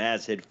 Wisconsin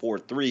has hit 4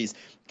 threes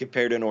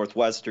compared to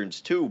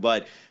Northwestern's 2,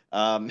 but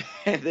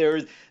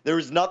there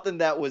was nothing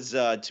that was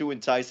too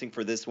enticing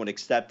for this one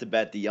except to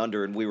bet the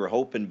under, and we were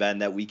hoping, Ben,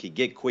 that we could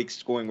get quick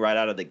scoring right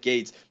out of the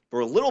gates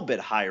for a little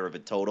bit higher of a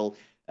total.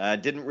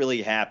 Didn't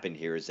really happen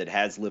here, as it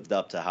has lived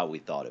up to how we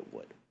thought it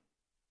would.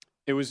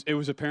 It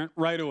was apparent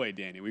right away,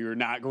 Danny. We were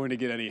not going to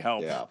get any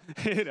help,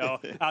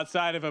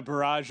 outside of a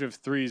barrage of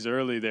threes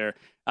early there.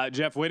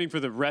 Jeff, waiting for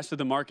the rest of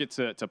the market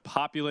to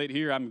populate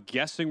here. I'm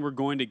guessing we're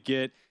going to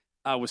get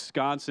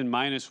Wisconsin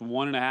minus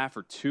 1.5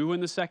 or 2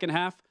 in the second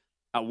half.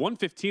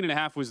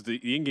 115.5 was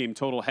the in-game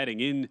total heading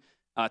in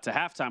to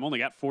halftime. Only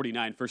got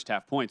 49 first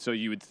half points, so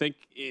you would think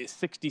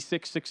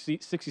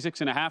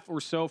 66.5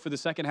 or so for the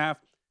second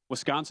half.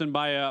 Wisconsin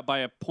by a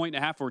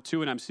 1.5 or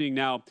 2, and I'm seeing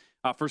now.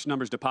 First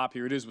numbers to pop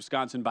here. It is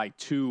Wisconsin by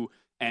 2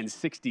 and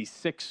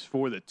 66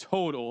 for the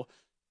total.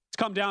 It's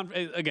come down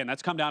again.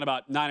 That's come down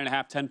about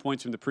 9.5, 10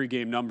 points from the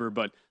pregame number.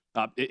 But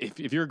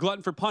if you're a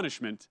glutton for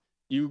punishment,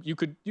 you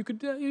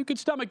could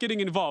stomach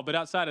getting involved. But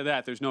outside of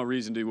that, there's no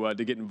reason to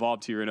get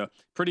involved here in a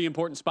pretty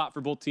important spot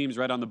for both teams,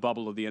 right on the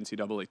bubble of the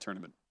NCAA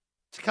tournament.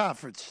 This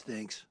conference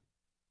stinks.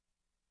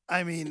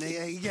 I mean,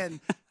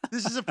 again,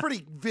 this is a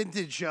pretty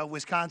vintage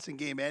Wisconsin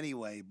game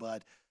anyway,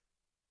 but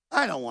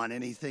I don't want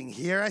anything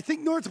here. I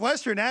think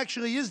Northwestern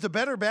actually is the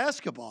better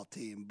basketball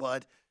team,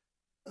 but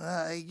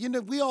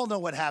we all know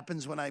what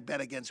happens when I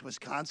bet against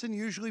Wisconsin.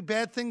 Usually,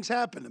 bad things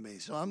happen to me,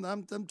 so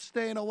I'm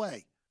staying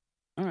away.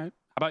 All right.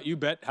 How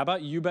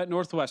about you bet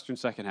Northwestern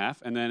second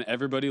half, and then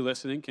everybody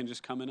listening can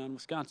just come in on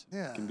Wisconsin.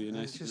 Yeah, it can be a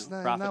nice, just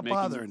profit-making. Not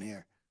bothering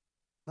here.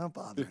 Not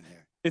bothering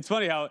here. It's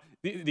funny how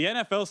the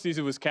NFL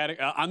season was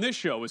on this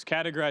show was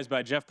categorized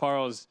by Jeff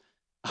Parles.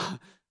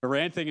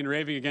 Ranting and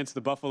raving against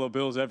the Buffalo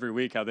Bills every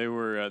week, how they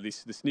were the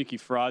sneaky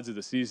frauds of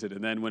the season,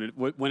 and then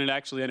when it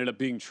actually ended up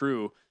being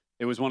true,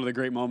 it was one of the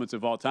great moments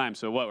of all time.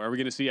 So, what are we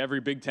going to see every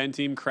Big Ten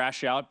team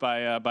crash out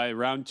by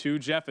round 2?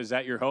 Jeff, is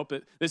that your hope?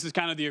 This is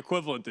kind of the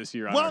equivalent this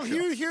year. Well,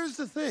 here's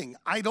the thing: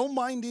 I don't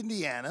mind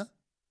Indiana.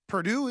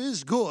 Purdue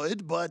is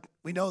good, but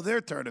we know their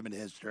tournament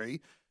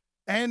history.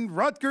 And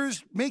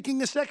Rutgers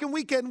making a second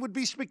weekend would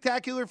be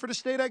spectacular for the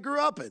state I grew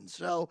up in.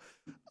 So,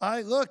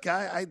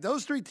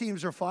 those 3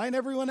 teams are fine.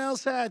 Everyone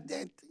else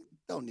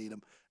don't need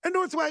them. And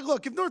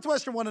if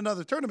Northwestern won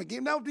another tournament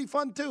game, that would be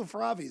fun too,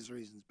 for obvious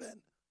reasons,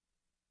 Ben.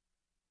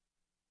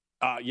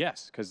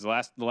 Yes, because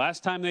the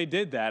last time they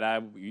did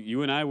that,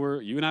 you and I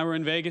were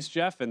in Vegas,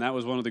 Jeff, and that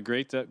was one of the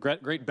great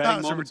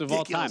betting moments of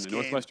all time. The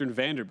Northwestern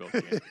Vanderbilt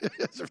game.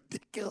 It's a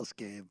ridiculous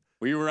game.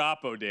 We were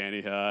Oppo,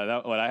 Danny.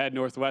 I had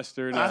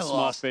Northwestern,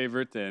 small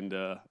favorite, and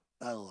I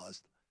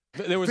lost.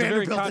 There was Vanderbilt a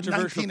very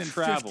controversial 19 and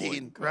travel,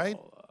 15, right?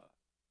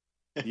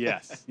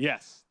 Yes,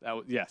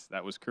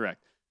 that was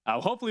correct.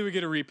 Hopefully, we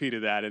get a repeat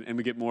of that, and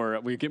we get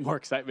more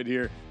excitement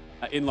here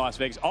in Las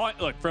Vegas.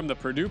 Look, from the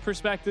Purdue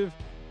perspective,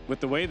 with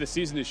the way the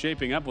season is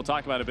shaping up, we'll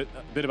talk about a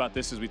bit about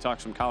this as we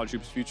talk some college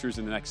hoops futures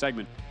in the next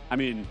segment. I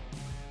mean,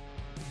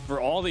 for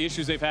all the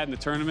issues they've had in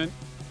the tournament,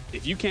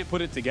 if you can't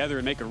put it together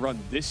and make a run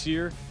this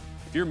year.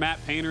 If you're Matt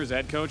Painter as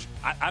head coach,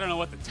 I don't know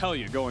what to tell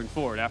you going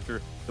forward after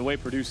the way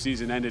Purdue's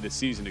season ended a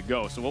season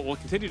ago. So we'll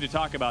continue to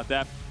talk about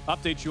that,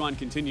 update you on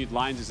continued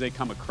lines as they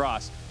come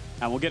across,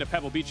 and we'll get a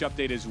Pebble Beach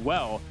update as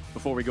well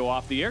before we go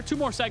off the air. 2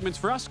 more segments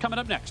for us coming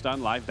up next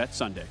on Live Bet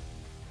Sunday.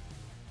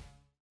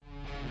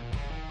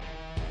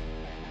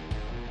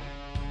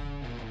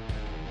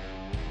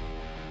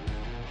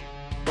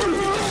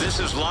 This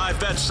is Live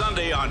Bet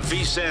Sunday on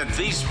VSiN,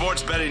 the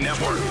Sports Betting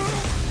Network.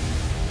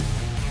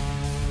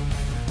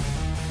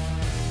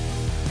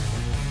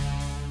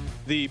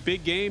 The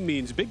big game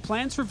means big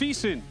plans for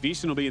VSiN.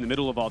 VSiN will be in the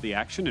middle of all the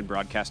action and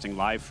broadcasting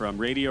live from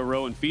Radio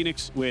Row in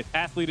Phoenix with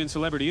athlete and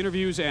celebrity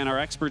interviews and our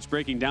experts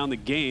breaking down the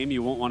game.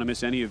 You won't want to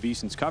miss any of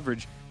VSiN's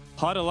coverage.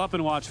 Huddle up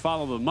and watch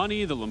Follow the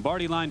Money, The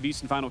Lombardi Line,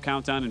 VSiN Final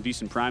Countdown, and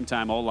VSiN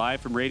Primetime all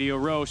live from Radio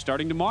Row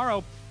starting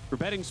tomorrow. For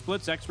betting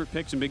splits, expert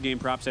picks, and big game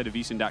props, head to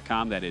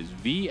VSiN.com. That is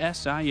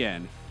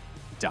VSIN.com.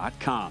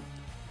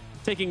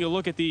 Taking a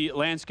look at the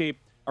landscape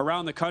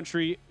around the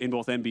country in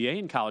both NBA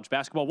and college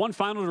basketball. One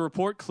final to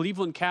report,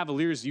 Cleveland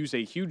Cavaliers used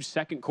a huge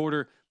second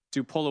quarter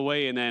to pull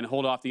away and then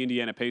hold off the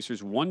Indiana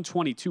Pacers.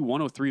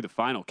 122-103 the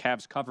final.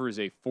 Cavs cover as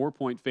a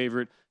 4-point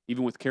favorite,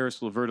 even with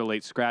Karis LeVert a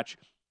late scratch.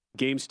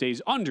 Game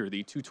stays under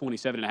the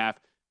 227.5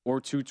 or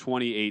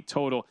 228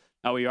 total.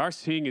 Now we are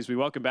seeing, as we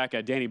welcome back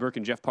Danny Burke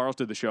and Jeff Parles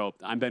to the show,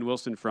 I'm Ben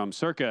Wilson from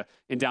Circa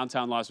in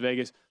downtown Las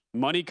Vegas.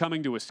 Money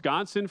coming to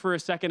Wisconsin for a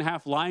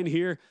second-half line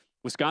here.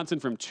 Wisconsin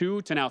from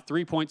 2 to now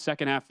 3-point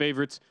second-half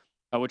favorites,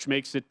 which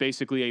makes it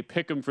basically a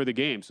pick-em for the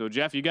game. So,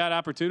 Jeff, you got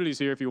opportunities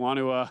here if you want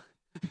to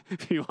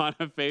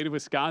fade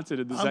Wisconsin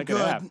in the second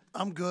half.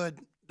 I'm good.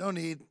 Don't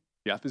need.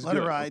 Jeff is Let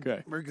good. it ride.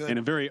 Okay. We're good. In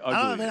a very ugly.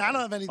 I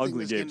don't have anything in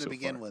ugly this game so to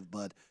begin far. with,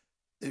 but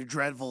they're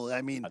dreadful.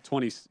 I mean,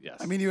 20. Yes.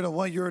 I mean, you're at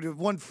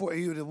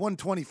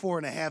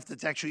 124.5.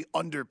 That's actually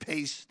under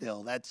pace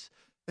still. That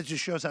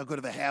just shows how good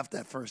of a half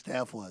that first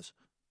half was.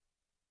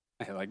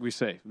 Like we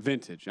say,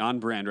 vintage, on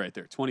brand right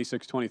there.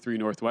 26-23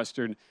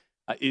 Northwestern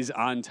is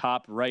on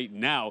top right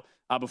now.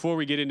 Before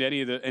we get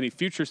into any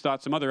future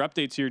thoughts, some other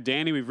updates here.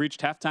 Danny, we've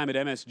reached halftime at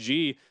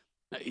MSG.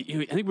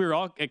 I think we were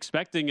all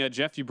expecting,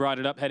 Jeff, you brought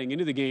it up heading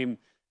into the game,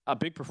 a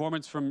big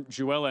performance from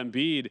Joel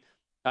Embiid,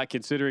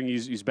 considering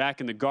he's back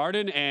in the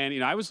Garden.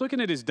 And, I was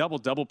looking at his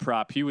double-double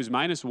prop. He was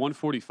minus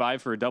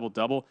 145 for a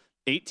double-double,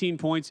 18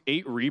 points,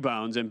 8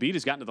 rebounds. Embiid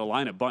has gotten to the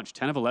line a bunch,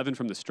 10 of 11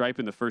 from the stripe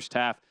in the first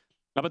half.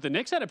 But the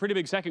Knicks had a pretty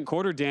big second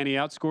quarter, Danny,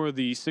 outscored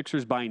the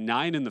Sixers by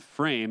 9 in the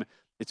frame.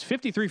 It's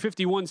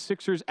 53-51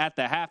 Sixers at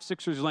the half.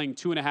 Sixers laying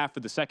 2.5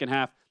 for the second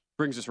half.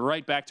 Brings us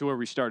right back to where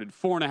we started.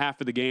 4.5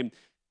 for the game.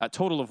 A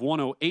total of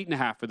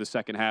 108.5 for the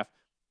second half,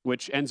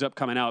 which ends up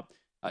coming out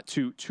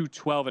to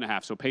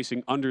 212.5. So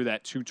pacing under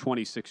that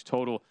 226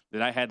 total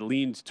that I had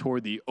leaned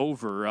toward the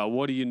over.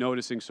 What are you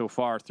noticing so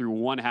far through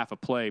one half of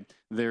play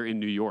there in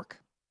New York?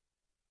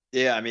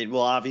 Yeah, I mean,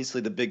 well,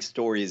 obviously the big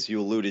story, as you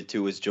alluded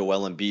to, is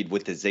Joel Embiid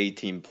with his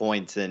 18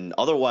 points. And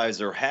otherwise,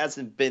 there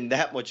hasn't been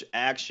that much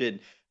action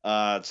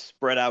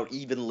spread out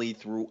evenly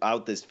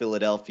throughout this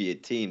Philadelphia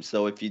team.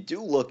 So if you do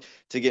look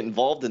to get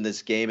involved in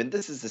this game, and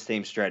this is the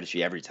same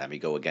strategy every time you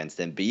go against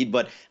Embiid,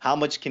 but how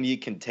much can you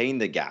contain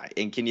the guy?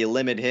 And can you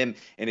limit him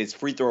and his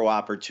free throw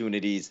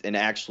opportunities and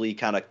actually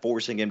kind of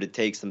forcing him to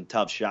take some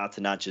tough shots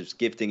and not just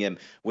gifting him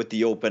with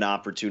the open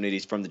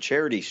opportunities from the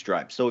charity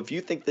stripe? So if you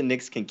think the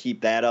Knicks can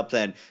keep that up,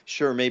 then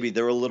sure, maybe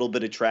they're a little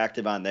bit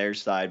attractive on their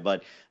side.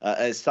 But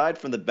aside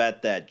from the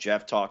bet that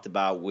Jeff talked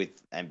about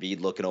with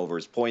Embiid looking over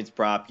his points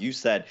prop, you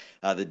said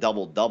the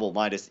double-double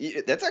minus.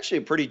 That's actually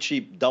a pretty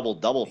cheap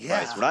double-double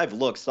price. When I've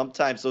looked,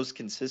 sometimes those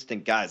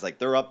consistent guys, like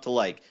they're up to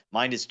like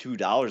minus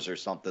 $2 or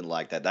something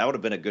like that. That would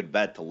have been a good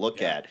bet to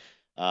look at.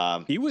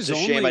 He was it's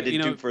a shame I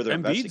didn't do further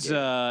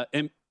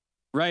investigating.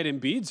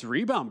 Embiid's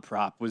rebound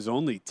prop was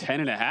only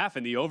 10.5,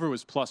 and the over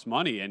was plus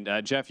money. And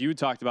Jeff, you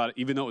talked about it,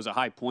 even though it was a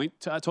high point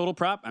total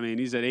prop. I mean,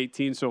 he's at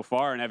 18 so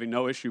far and having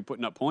no issue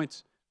putting up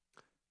points.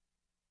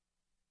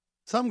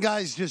 Some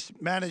guys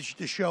just managed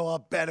to show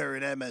up better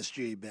at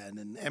MSG, Ben,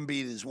 and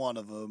Embiid is one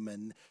of them.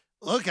 And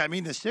look, I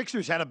mean, the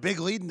Sixers had a big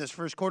lead in this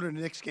first quarter, and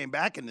the Knicks came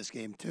back in this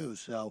game too.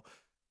 So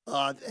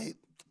they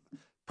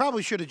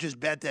probably should have just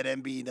bet that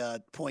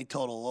Embiid point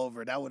total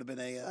over. That would have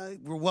been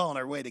we're well on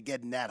our way to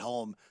getting that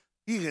home.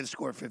 He could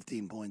score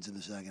 15 points in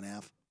the second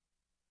half.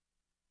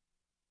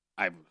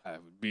 I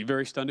would be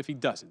very stunned if he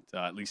doesn't,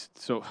 at least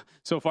so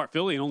far.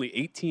 Philly only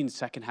 18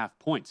 second-half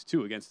points,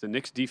 too, against the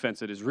Knicks defense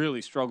that has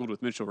really struggled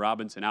with Mitchell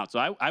Robinson out.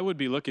 So I would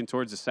be looking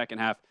towards the second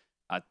half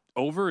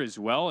over as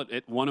well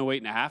at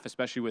 108.5,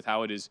 especially with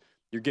how it is.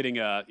 You're getting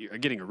a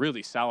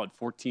really solid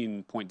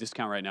 14-point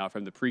discount right now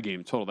from the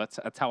pregame total.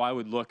 That's how I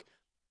would look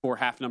for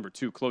half number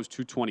 2, close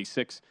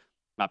 226,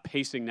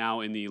 pacing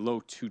now in the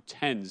low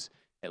 210s,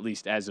 at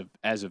least as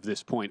of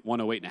this point.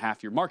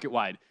 108.5, your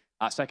market-wide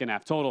second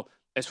half total.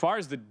 As far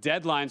as the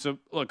deadline, so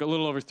look, a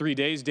little over 3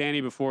 days, Danny,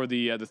 before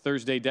the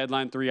Thursday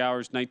deadline, 3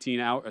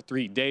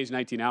 days,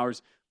 19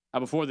 hours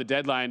before the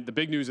deadline. The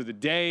big news of the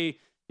day,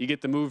 you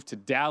get the move to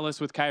Dallas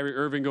with Kyrie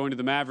Irving going to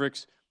the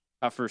Mavericks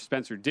for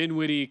Spencer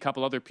Dinwiddie, a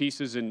couple other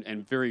pieces,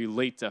 and very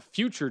late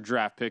future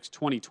draft picks,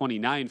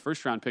 2029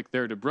 first-round pick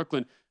there to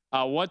Brooklyn.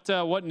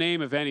 What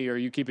name, if any, are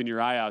you keeping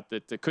your eye out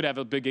that could have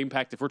a big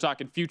impact if we're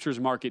talking futures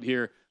market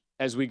here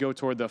as we go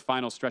toward the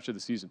final stretch of the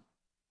season?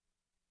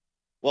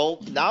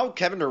 Well, now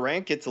Kevin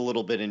Durant gets a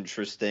little bit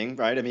interesting,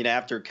 right? I mean,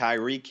 after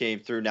Kyrie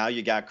came through, now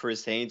you got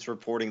Chris Haynes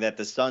reporting that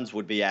the Suns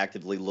would be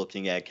actively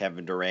looking at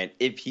Kevin Durant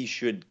if he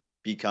should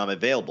become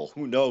available.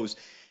 Who knows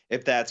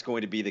if that's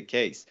going to be the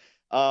case?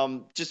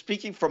 Just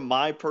speaking from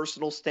my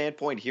personal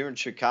standpoint here in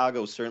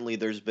Chicago, certainly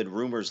there's been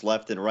rumors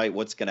left and right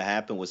what's going to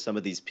happen with some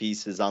of these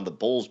pieces on the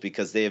Bulls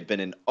because they have been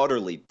an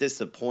utterly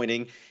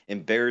disappointing,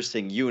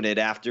 embarrassing unit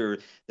after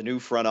the new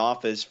front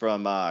office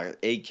from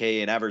AK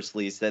and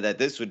Eversley said that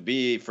this would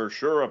be for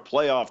sure a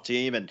playoff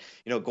team. And,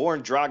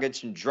 Goran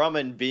Dragic and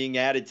Drummond being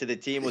added to the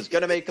team was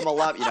going to make them a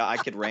lot. I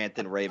could rant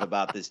and rave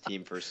about this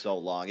team for so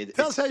long.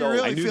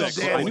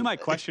 I knew my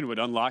question would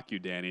unlock you,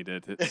 Danny, to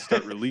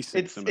start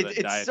releasing some of that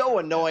diet. It's so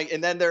annoying.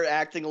 And then they're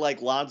acting like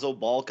Lonzo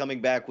Ball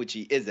coming back, which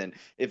he isn't.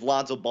 If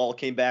Lonzo Ball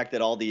came back,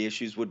 that all the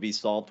issues would be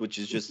solved, which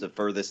is just the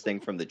furthest thing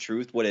from the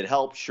truth. Would it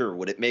help? Sure.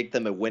 Would it make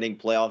them a winning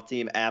playoff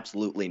team?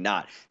 Absolutely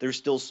not. There's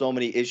still so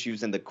many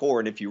issues in the core,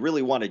 and if you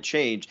really want to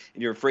change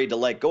and you're afraid to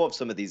let go of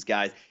some of these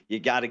guys, you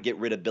got to get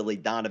rid of Billy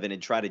Donovan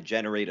and try to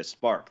generate a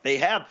spark. They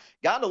have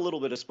gotten a little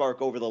bit of spark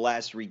over the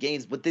last 3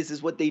 games, but this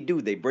is what they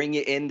do. They bring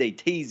you in, they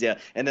tease you,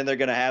 and then they're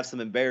going to have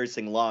some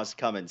embarrassing loss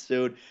coming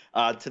soon.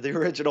 To the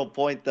original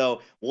point,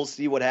 though, we'll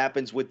see what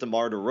happens with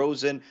DeMar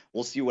DeRozan.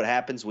 We'll see what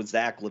happens with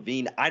Zach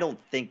LaVine. I don't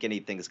think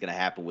anything's going to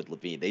happen with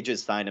LaVine. They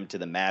just signed him to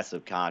the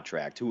massive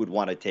contract. Who would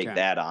want to take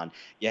that on?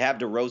 You have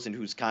DeRozan,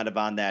 who's kind of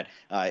on that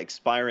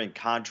expiring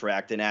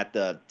contract and at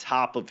the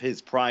top of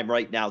his prime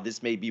right now.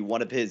 This may be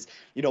one of his,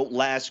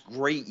 last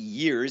great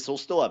years. He'll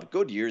still have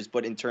good years,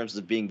 but in terms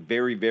of being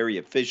very, very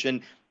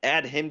efficient,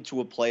 add him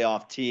to a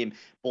playoff team.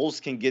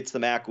 Bulls can get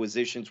some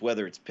acquisitions,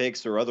 whether it's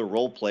picks or other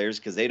role players,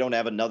 because they don't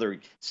have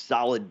another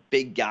solid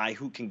big guy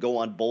who can go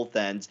on both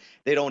ends.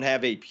 They don't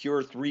have a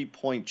pure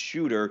three-point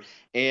shooter.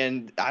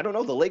 And I don't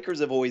know, the Lakers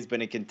have always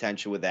been in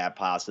contention with that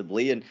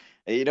possibly. And,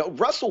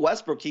 Russell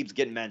Westbrook keeps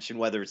getting mentioned,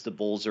 whether it's the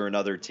Bulls or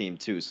another team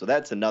too. So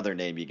that's another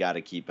name you got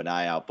to keep an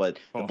eye out. But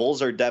the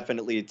Bulls are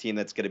definitely a team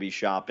that's going to be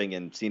shopping,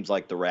 and seems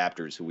like the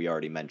Raptors, who we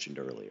already mentioned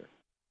earlier.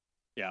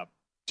 Yeah.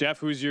 Jeff,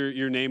 who's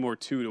your name or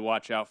two to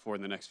watch out for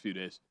in the next few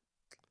days?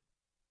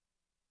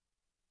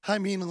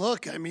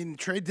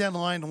 Trade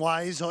deadline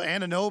wise,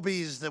 Anunoby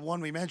is the one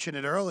we mentioned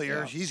it earlier.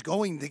 Yeah. He's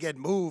going to get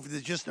moved.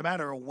 It's just a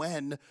matter of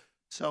when.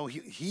 So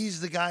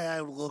he's the guy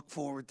I would look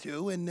forward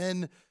to. And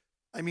then,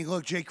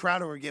 Jay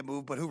Crowder would get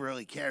moved, but who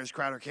really cares?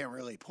 Crowder can't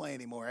really play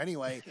anymore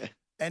anyway.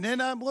 And then,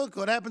 look,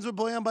 what happens with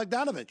Bojan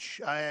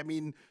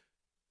Bogdanovic?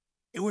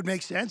 It would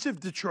make sense if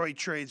Detroit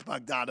trades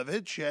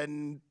Bogdanovic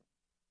and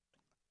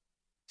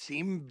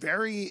seem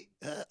very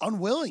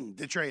unwilling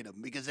to trade him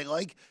because they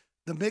like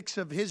the mix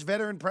of his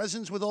veteran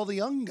presence with all the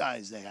young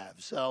guys they have.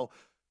 So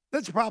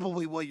that's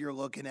probably what you're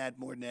looking at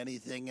more than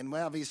anything. And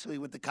obviously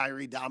with the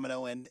Kyrie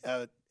domino and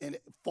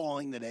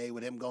falling today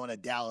with him going to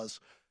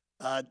Dallas,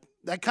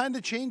 that kind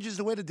of changes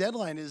the way the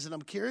deadline is. And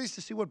I'm curious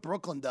to see what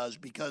Brooklyn does,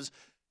 because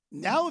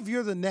now if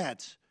you're the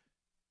Nets,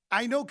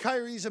 I know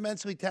Kyrie's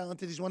immensely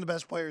talented. He's one of the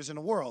best players in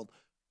the world.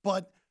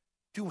 But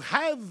to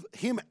have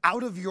him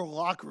out of your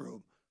locker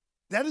room,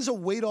 that is a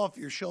weight off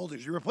your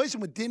shoulders. You replace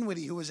him with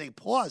Dinwiddie, who is a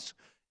plus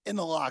in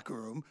the locker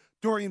room.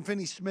 Dorian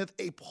Finney-Smith,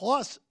 a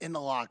plus in the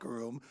locker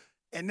room.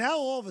 And now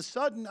all of a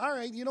sudden, all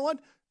right, you know what?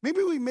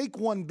 Maybe we make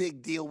one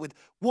big deal with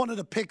one of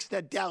the picks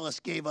that Dallas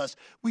gave us.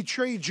 We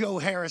trade Joe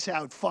Harris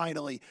out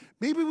finally.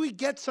 Maybe we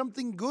get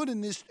something good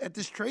at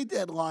this trade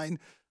deadline.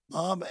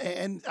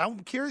 And I'm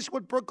curious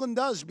what Brooklyn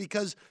does,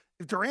 because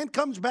if Durant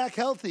comes back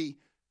healthy,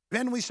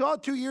 Ben, we saw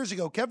it 2 years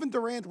ago. Kevin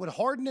Durant with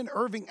Harden and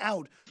Irving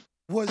out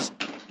was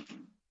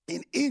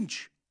an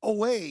inch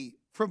away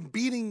from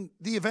beating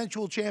the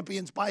eventual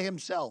champions by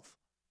himself.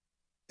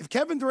 If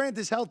Kevin Durant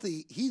is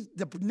healthy,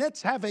 the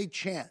Nets have a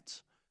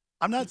chance.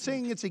 I'm not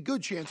saying it's a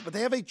good chance, but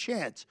they have a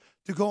chance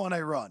to go on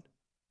a run.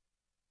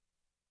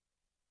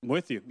 I'm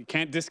with you. You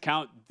can't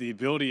discount the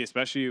ability,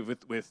 especially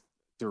with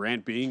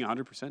Durant being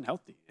 100%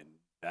 healthy. And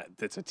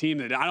that's a team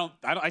that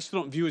I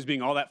still don't view as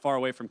being all that far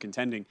away from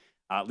contending,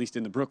 at least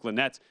in the Brooklyn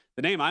Nets.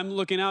 The name I'm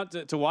looking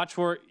out to watch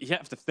for, you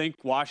have to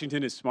think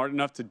Washington is smart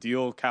enough to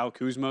deal Kyle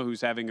Kuzma,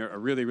 who's having a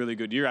really, really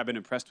good year. I've been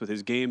impressed with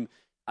his game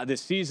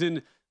this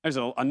season. There's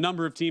a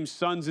number of teams.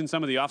 Suns in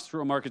some of the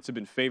offshore markets have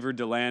been favored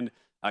to land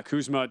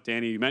Kuzma.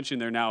 Danny, you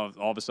mentioned they're now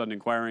all of a sudden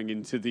inquiring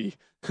into the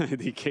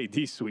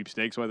KD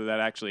sweepstakes. Whether that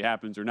actually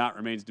happens or not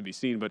remains to be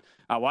seen. But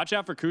watch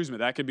out for Kuzma.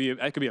 That could be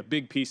a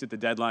big piece at the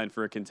deadline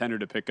for a contender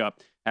to pick up,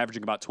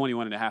 averaging about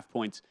 21.5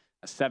 points,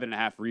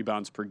 7.5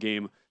 rebounds per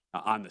game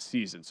on the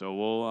season. So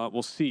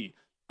we'll see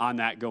on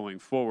that going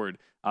forward.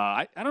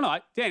 I don't know,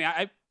 Danny.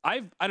 I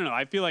don't know.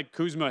 I feel like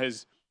Kuzma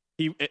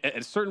at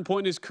a certain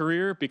point in his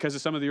career, because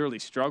of some of the early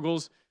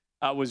struggles,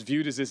 was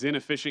viewed as this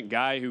inefficient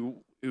guy who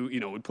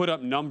would put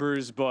up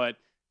numbers but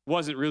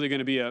wasn't really going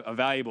to be a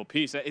valuable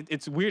piece.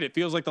 It's weird. It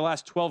feels like the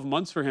last 12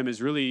 months for him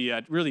has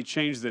really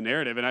changed the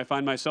narrative, and I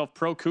find myself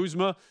pro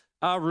Kuzma,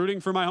 rooting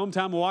for my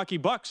hometown Milwaukee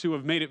Bucks, who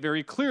have made it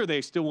very clear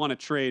they still want to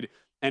trade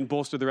and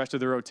bolster the rest of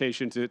the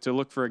rotation to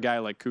look for a guy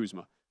like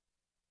Kuzma.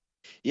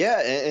 Yeah,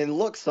 and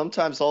look,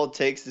 sometimes all it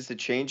takes is a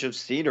change of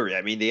scenery.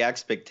 I mean, the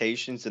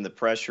expectations and the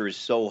pressure is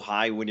so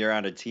high when you're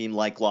on a team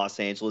like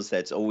Los Angeles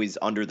that's always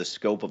under the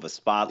scope of a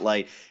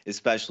spotlight,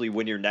 especially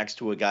when you're next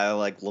to a guy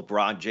like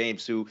LeBron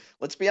James, who,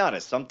 let's be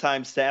honest,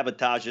 sometimes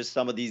sabotages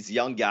some of these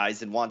young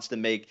guys and wants to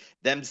make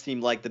them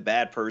seem like the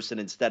bad person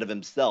instead of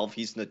himself.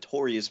 He's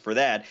notorious for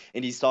that,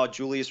 and he saw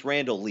Julius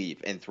Randle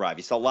leave and thrive.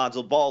 He saw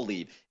Lonzo Ball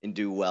leave and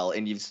do well,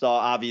 and you saw,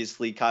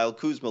 obviously, Kyle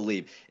Kuzma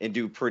leave and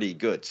do pretty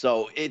good.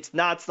 So it's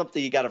not something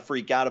you got to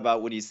freak out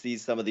about when you see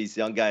some of these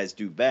young guys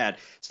do bad.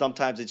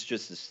 Sometimes it's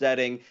just the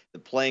setting, the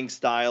playing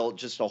style,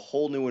 just a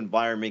whole new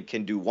environment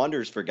can do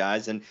wonders for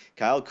guys, and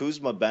Kyle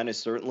Kuzma, Ben, is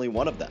certainly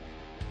one of them.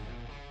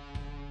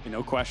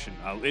 No question.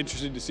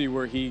 Interested to see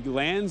where he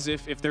lands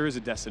if there is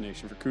a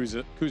destination for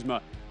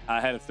Kuzma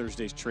ahead of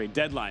Thursday's trade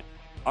deadline.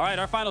 All right,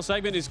 our final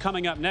segment is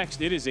coming up next.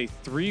 It was a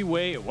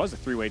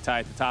three-way tie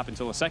at the top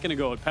until a second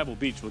ago at Pebble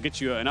Beach. We'll get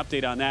you an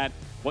update on that.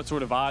 What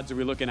sort of odds are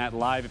we looking at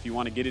live if you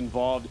want to get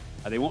involved?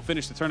 They won't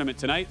finish the tournament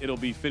tonight. It'll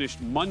be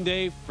finished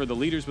Monday for the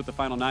leaders with the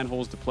final 9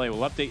 holes to play.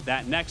 We'll update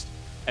that next.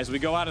 As we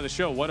go out of the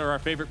show, what are our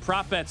favorite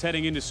prop bets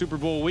heading into Super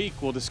Bowl week?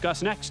 We'll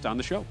discuss next on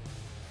the show.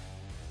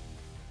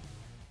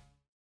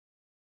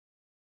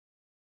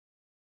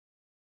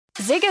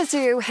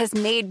 Zigazoo has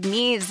made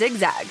me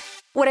zigzag.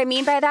 What I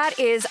mean by that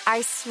is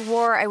I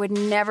swore I would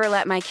never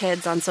let my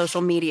kids on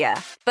social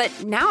media, but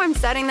now I'm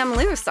setting them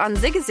loose on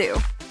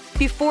Zigazoo.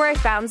 Before I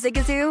found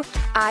Zigazoo,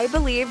 I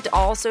believed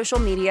all social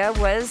media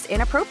was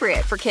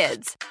inappropriate for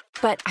kids.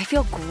 But I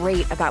feel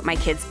great about my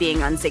kids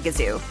being on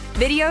Zigazoo.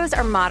 Videos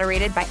are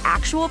moderated by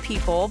actual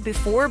people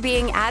before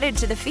being added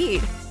to the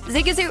feed.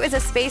 Zigazoo is a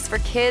space for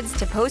kids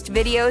to post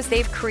videos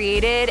they've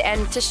created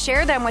and to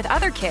share them with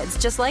other kids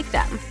just like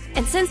them.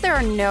 And since there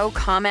are no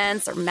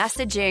comments or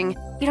messaging,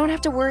 you don't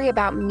have to worry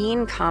about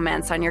mean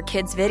comments on your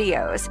kids'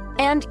 videos.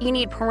 And you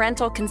need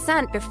parental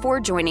consent before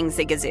joining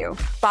Zigazoo.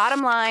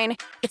 Bottom line,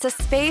 it's a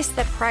space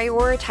that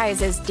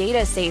prioritizes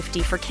data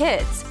safety for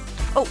kids.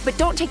 Oh, but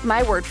don't take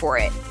my word for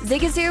it.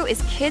 Zigazoo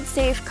is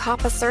kid-safe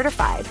COPPA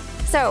certified.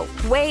 So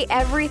weigh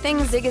everything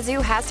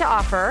Zigazoo has to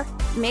offer.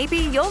 Maybe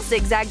you'll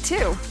zigzag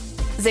too.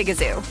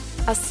 Zigazoo,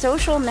 a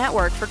social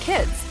network for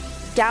kids.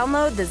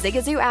 Download the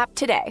Zigazoo app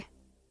today.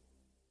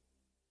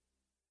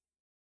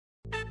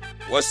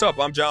 What's up?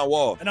 I'm John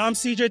Wall. And I'm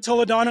CJ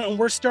Toledano, and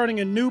we're starting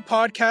a new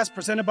podcast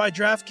presented by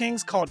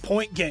DraftKings called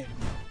Point Game.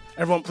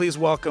 Everyone, please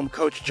welcome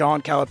Coach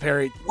John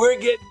Calipari. We're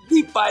getting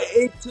beat by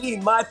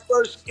 18. My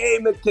first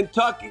game in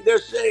Kentucky, they're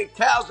saying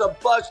Cal's a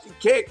bust. He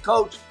can't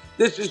coach.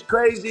 This is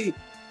crazy.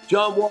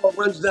 John Wall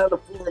runs down the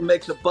floor and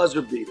makes a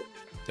buzzer beater.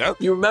 Yep.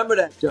 You remember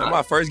that, John? That's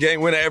my first game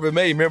winner I ever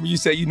made. Remember you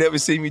said you never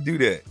seen me do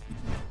that.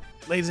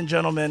 Ladies and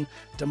gentlemen,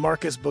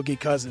 DeMarcus Boogie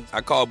Cousins.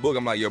 I called Boog.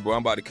 I'm like, yo, bro,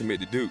 I'm about to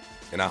commit to Duke.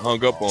 And I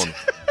hung up on him.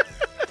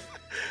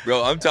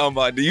 Bro, I'm talking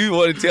about, do you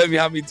want to tell me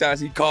how many times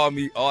he called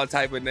me all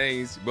type of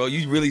names? Bro,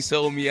 you really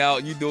sold me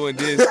out. You doing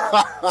this.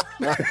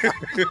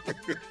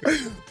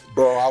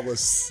 Bro, I was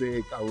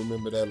sick. I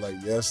remember that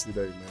like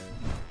yesterday,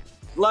 man.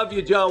 Love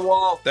you, John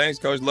Wall. Thanks,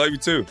 Coach. Love you,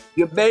 too.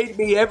 You made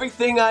me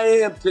everything I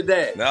am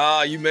today.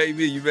 Nah, you made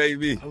me. You made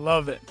me. I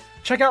love it.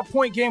 Check out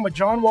Point Game with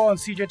John Wall and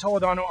CJ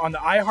Toledano on the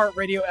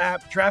iHeartRadio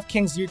app,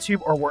 DraftKings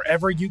YouTube, or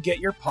wherever you get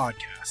your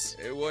podcasts.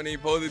 It wasn't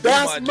even supposed to be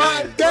That's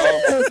my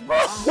dance,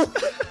 bro.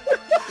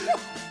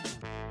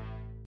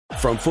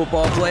 From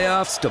football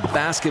playoffs to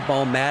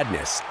basketball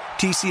madness,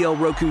 TCL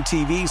Roku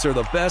TVs are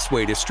the best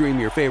way to stream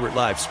your favorite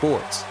live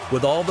sports.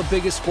 With all the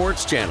biggest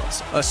sports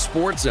channels, a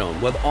sports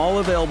zone with all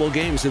available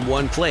games in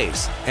one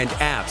place, and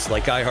apps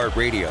like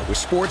iHeartRadio with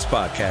sports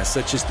podcasts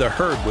such as The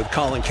Herd with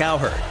Colin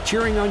Cowherd.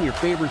 Cheering on your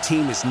favorite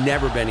team has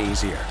never been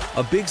easier.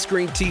 A big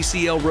screen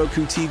TCL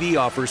Roku TV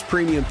offers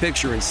premium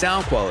picture and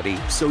sound quality,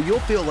 so you'll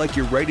feel like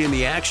you're right in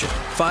the action.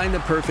 Find the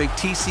perfect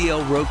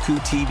TCL Roku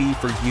TV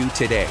for you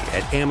today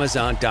at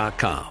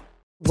Amazon.com.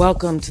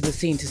 Welcome to the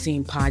Scene to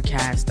Scene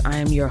podcast. I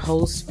am your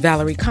host,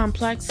 Valerie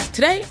Complex.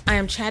 Today, I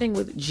am chatting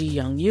with Ji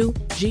Young Yu.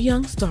 Ji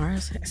Young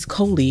stars as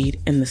co-lead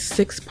in the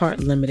 6-part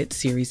limited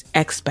series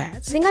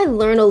Expats. I think I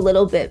learn a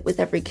little bit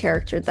with every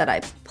character that I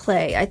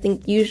play. I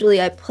think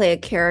usually I play a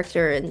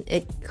character and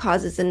it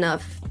causes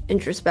enough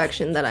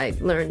introspection that I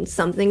learn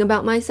something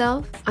about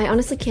myself. I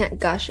honestly can't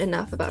gush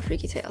enough about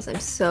Freaky Tales. I'm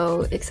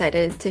so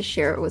excited to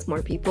share it with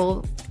more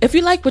people. If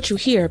you like what you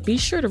hear, be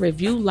sure to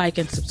review, like,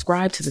 and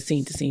subscribe to the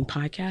Scene to Scene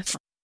podcast.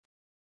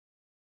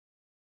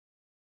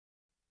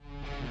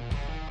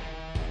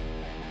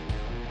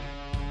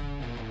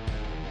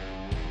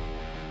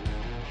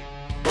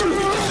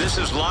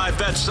 This is Live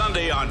Bet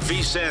Sunday on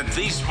VSiN,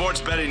 the Sports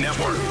Betting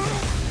Network.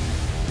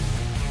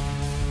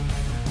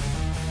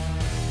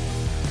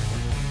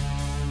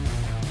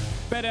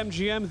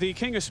 BetMGM, the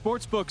king of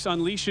sportsbooks,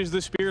 unleashes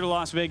the spirit of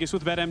Las Vegas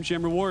with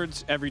BetMGM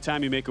Rewards. Every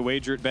time you make a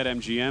wager at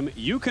BetMGM,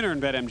 you can earn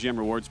BetMGM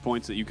Rewards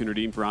points that you can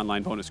redeem for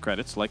online bonus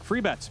credits like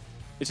free bets.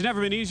 It's never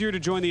been easier to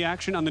join the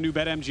action on the new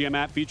BetMGM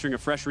app, featuring a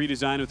fresh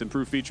redesign with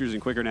improved features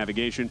and quicker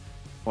navigation.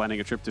 Planning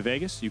a trip to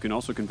Vegas? You can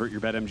also convert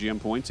your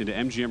BetMGM points into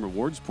MGM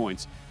Rewards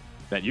points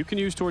that you can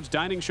use towards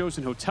dining, shows,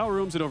 and hotel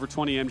rooms at over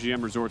 20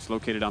 MGM resorts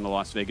located on the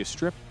Las Vegas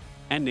Strip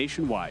and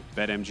nationwide.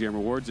 BetMGM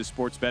Rewards is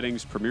sports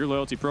betting's premier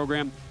loyalty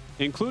program,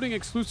 including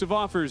exclusive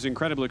offers,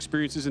 incredible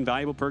experiences, and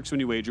valuable perks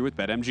when you wager with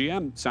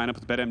BetMGM. Sign up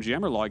with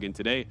BetMGM or log in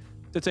today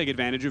to take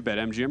advantage of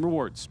BetMGM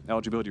Rewards.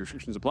 Eligibility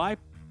restrictions apply.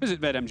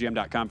 Visit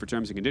BetMGM.com for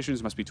terms and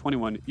conditions. Must be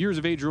 21 years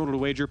of age or older to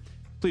wager.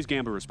 Please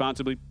gamble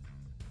responsibly.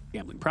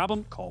 Gambling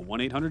problem? Call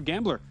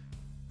 1-800-GAMBLER.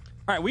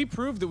 All right, we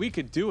proved that we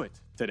could do it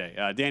today.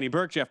 Danny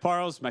Burke, Jeff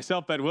Parles,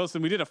 myself, Ben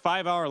Wilson. We did a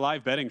 5-hour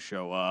live betting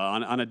show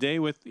on a day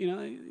with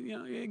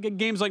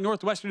games like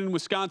Northwestern and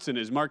Wisconsin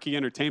as marquee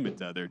entertainment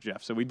there,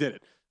 Jeff. So we did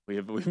it.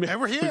 We're here.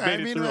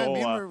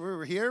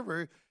 We're here.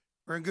 We're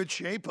in good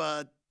shape.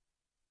 The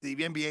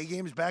NBA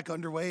game's back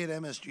underway at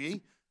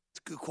MSG.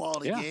 It's a good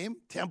quality game.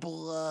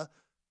 Temple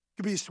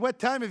could be a sweat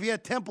time if you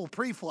had Temple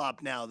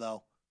pre-flop now,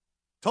 though.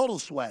 Total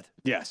sweat.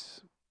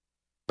 Yes.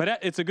 But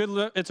it's a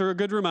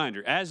good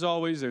reminder. As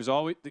always,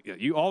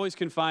 you always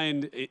can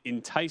find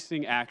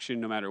enticing action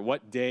no matter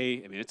what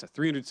day. I mean, it's a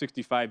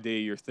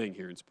 365-day-a-year thing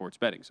here in sports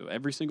betting. So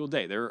every single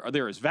day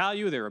there is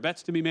value, there are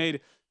bets to be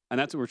made, and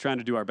that's what we're trying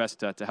to do our best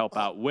to help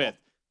out with.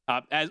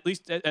 At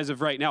least as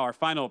of right now, the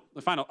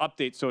final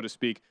update, so to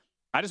speak.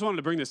 I just wanted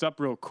to bring this up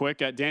real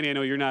quick. Danny, I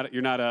know you're not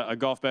a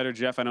golf bettor.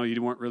 Jeff, I know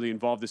you weren't really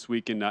involved this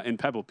week in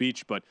Pebble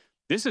Beach, but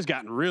this has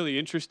gotten really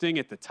interesting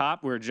at the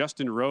top where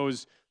Justin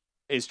Rose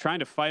is trying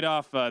to fight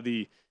off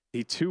the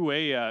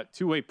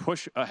two-way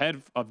push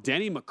ahead of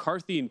Denny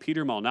McCarthy and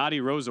Peter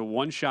Malnati. Rose a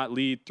one-shot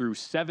lead through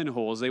 7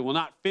 holes. They will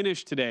not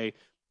finish today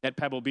at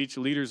Pebble Beach.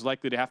 Leaders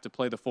likely to have to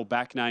play the full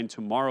back 9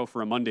 tomorrow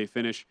for a Monday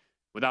finish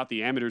without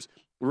the amateurs.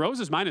 Rose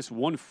is minus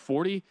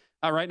 140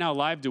 right now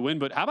live to win.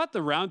 But how about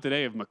the round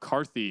today of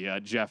McCarthy,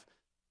 Jeff?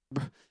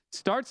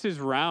 Starts his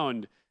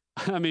round,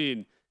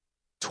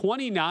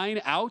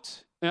 29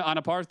 out on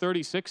a par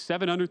 36,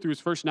 7 under through his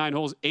first 9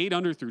 holes, 8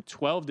 under through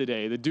 12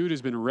 today. The dude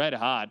has been red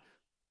hot.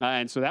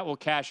 And so that will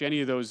cash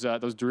any of those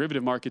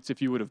derivative markets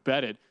if you would have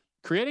bet it.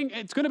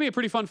 It's going to be a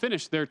pretty fun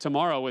finish there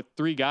tomorrow with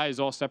 3 guys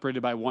all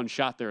separated by 1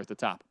 shot there at the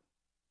top.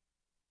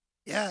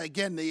 Yeah,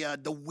 again,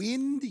 the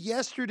wind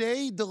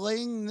yesterday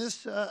delaying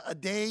this a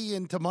day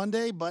into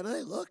Monday. But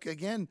hey, look,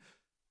 again,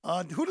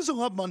 who doesn't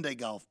love Monday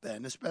golf,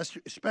 Ben?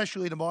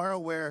 Especially tomorrow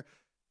where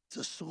it's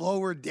a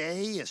slower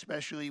day,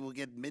 especially we'll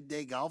get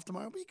midday golf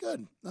tomorrow. It'll be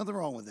good. Nothing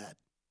wrong with that.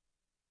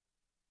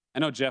 I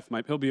know Jeff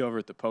he'll be over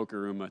at the poker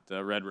room at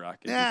Red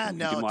Rock.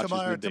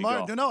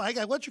 Tomorrow. No, I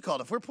got what you call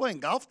it. If we're playing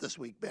golf this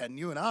week, Ben,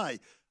 you and I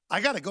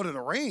got to go to the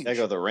range. I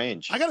got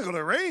to go to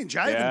the range.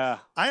 I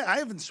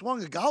haven't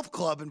swung a golf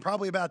club in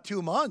probably about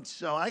 2 months,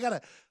 so I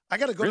got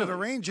to go to the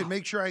range and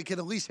make sure I can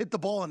at least hit the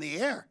ball in the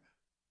air.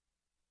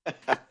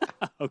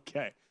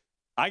 Okay.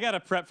 I got to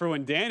prep for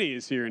when Danny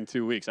is here in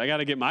 2 weeks. I got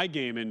to get my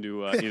game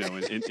into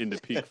into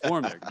peak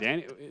form there.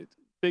 Danny,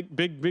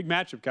 big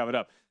matchup coming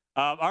up.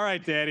 All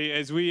right, Danny,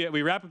 as we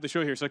wrap up the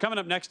show here. So coming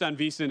up next on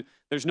VSiN,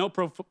 there's no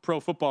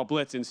pro football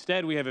blitz.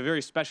 Instead, we have a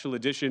very special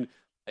edition.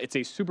 It's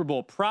a Super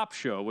Bowl prop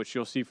show, which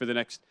you'll see for the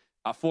next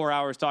 4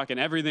 hours talking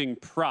everything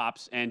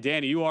props. And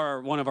Danny, you are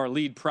one of our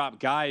lead prop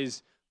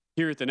guys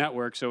here at the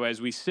network. So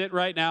as we sit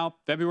right now,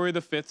 February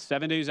the 5th,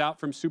 7 days out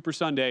from Super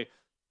Sunday,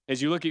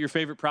 as you look at your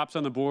favorite props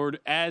on the board,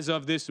 as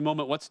of this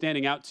moment, what's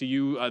standing out to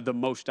you the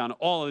most on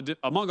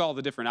among all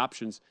the different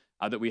options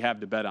that we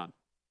have to bet on?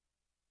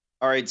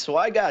 All right, so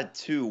I got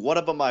 2. One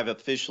of them I've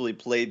officially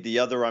played. The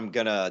other I'm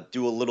going to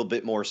do a little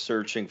bit more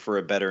searching for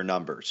a better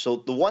number. So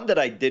the one that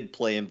I did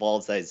play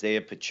involves Isaiah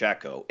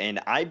Pacheco,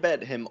 and I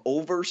bet him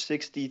over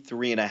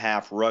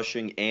 63.5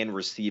 rushing and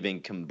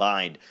receiving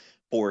combined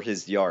for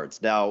his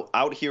yards. Now,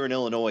 out here in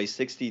Illinois,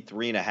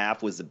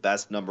 63.5 was the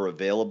best number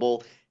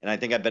available, and I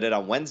think I bet it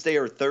on Wednesday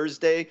or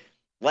Thursday.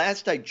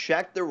 Last I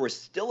checked, there was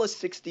still a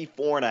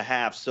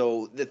 64.5.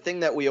 So the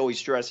thing that we always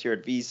stress here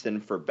at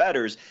VSiN for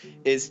bettors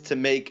is to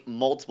make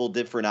multiple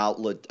different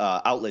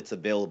outlets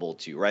available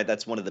to you, right?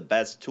 That's one of the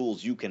best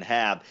tools you can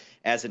have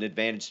as an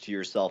advantage to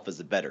yourself as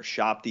a bettor.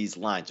 Shop these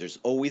lines. There's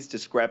always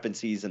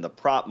discrepancies in the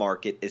prop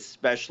market,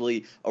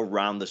 especially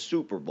around the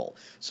Super Bowl.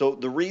 So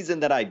the reason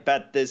that I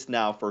bet this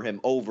now for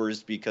him over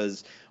is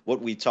because what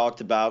we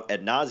talked about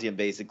ad nauseum,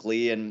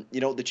 basically. And,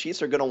 the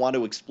Chiefs are going to want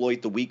to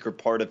exploit the weaker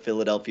part of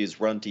Philadelphia's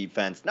run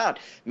defense. Not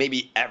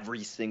maybe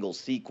every single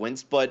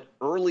sequence, but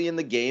early in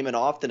the game and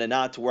often and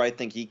not to where I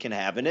think he can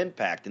have an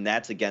impact. And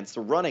that's against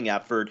the running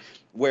effort,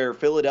 where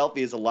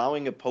Philadelphia is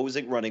allowing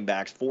opposing running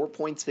backs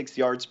 4.6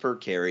 yards per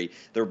carry.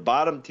 They're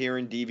bottom tier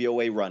in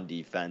DVOA run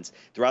defense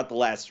throughout the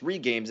last 3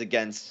 games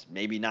against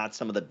maybe not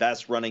some of the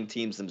best running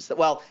teams themselves.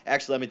 Well,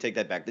 actually, let me take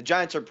that back. The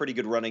Giants are a pretty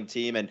good running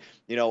team, and,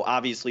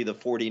 obviously the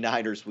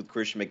 49ers with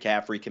Christian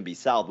McCaffrey can be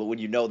solid, but when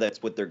you know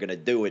that's what they're going to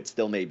do, it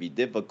still may be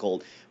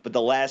difficult. But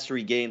the last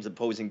 3 games,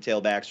 opposing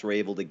tailbacks were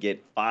able to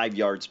get 5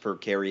 yards per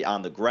carry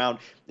on the ground.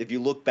 If you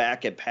look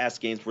back at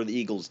past games where the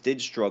Eagles did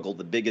struggle,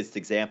 the biggest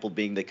example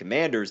being the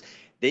Commanders,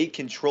 they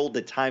controlled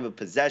the time of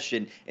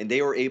possession, and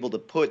they were able to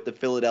put the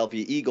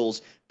Philadelphia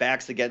Eagles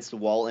backs against the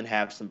wall and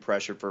have some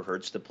pressure for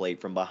Hurts to play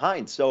from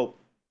behind. So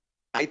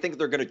I think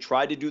they're going to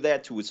try to do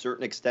that to a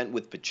certain extent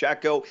with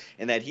Pacheco,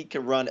 and that he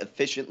can run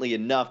efficiently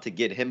enough to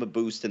get him a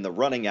boost in the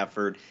running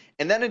effort.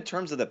 And then in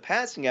terms of the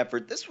passing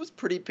effort, this was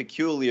pretty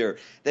peculiar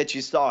that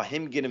you saw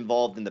him get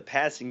involved in the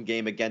passing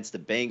game against the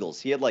Bengals.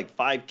 He had like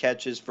 5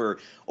 catches for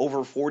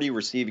over 40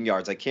 receiving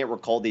yards. I can't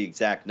recall the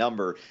exact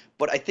number,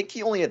 but I think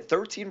he only had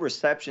 13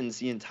 receptions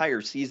the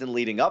entire season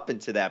leading up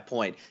into that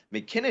point.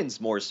 McKinnon's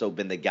more so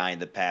been the guy in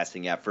the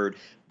passing effort,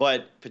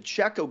 but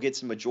Pacheco gets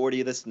the majority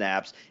of the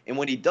snaps, and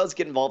when he does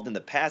get involved in the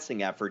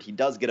passing effort, he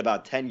does get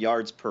about 10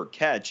 yards per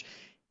catch.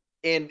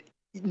 And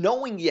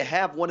knowing you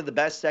have one of the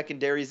best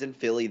secondaries in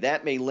Philly,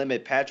 that may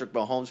limit Patrick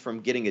Mahomes from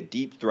getting a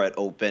deep threat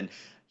open.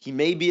 He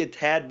may be a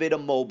tad bit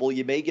immobile.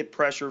 You may get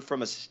pressure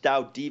from a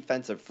stout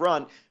defensive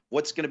front,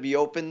 what's going to be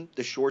open?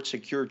 The short,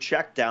 secure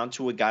check down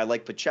to a guy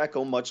like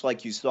Pacheco, much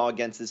like you saw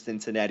against the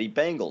Cincinnati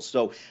Bengals.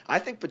 So I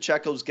think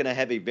Pacheco's going to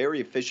have a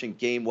very efficient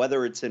game,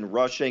 whether it's in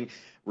rushing,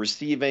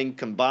 receiving,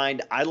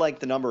 combined. I like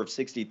the number of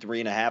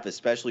 63.5,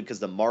 especially because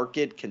the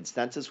market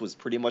consensus was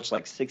pretty much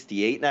like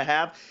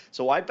 68.5.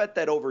 So I bet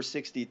that over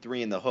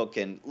 63 in the hook.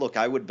 And look,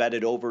 I would bet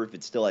it over if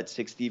it's still at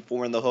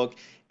 64 in the hook.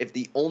 If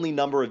the only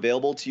number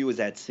available to you is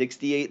at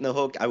 68 in the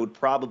hook, I would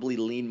probably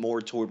lean more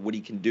toward what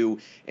he can do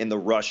in the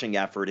rushing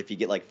effort if you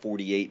get like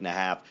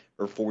 48.5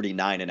 or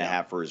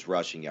 49.5 for his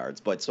rushing yards.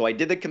 But so I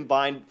did the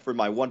combined for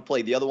my one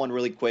play. The other one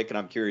really quick, and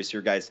I'm curious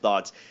your guys'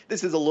 thoughts.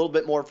 This is a little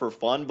bit more for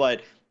fun,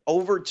 but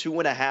over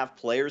 2.5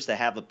 players to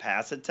have a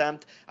pass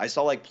attempt. I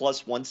saw like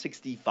plus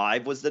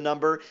 165 was the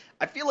number.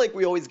 I feel like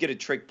we always get a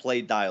trick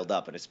play dialed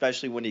up, and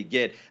especially when you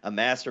get a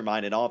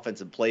mastermind in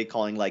offensive play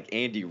calling like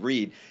Andy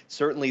Reid,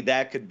 certainly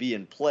that could be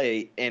in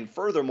play. And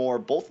furthermore,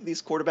 both of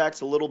these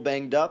quarterbacks a little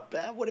banged up.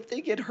 What if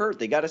they get hurt?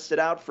 They got to sit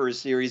out for a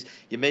series.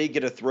 You may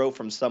get a throw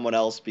from someone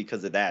else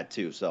because of that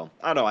too. So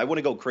I don't know. I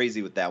wouldn't go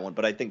crazy with that one,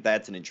 but I think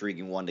that's an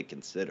intriguing one to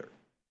consider.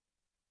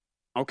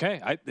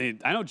 Okay,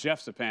 I know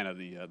Jeff's a fan of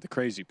the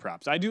crazy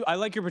props. I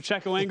like your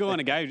Pacheco angle,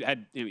 and a guy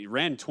who he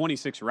ran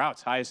 26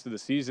 routes, highest of the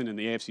season in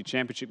the AFC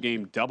Championship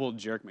game, doubled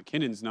Jerick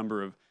McKinnon's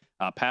number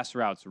of pass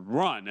routes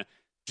run.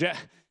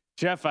 Jeff,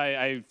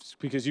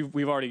 because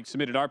we've already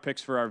submitted our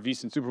picks for our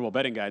VSiN Super Bowl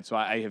betting guide, so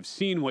I have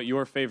seen what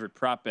your favorite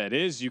prop bet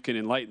is. You can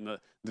enlighten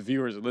the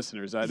viewers and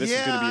listeners. This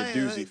is going to be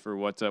a doozy for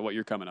what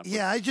you're coming up with.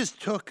 Yeah, I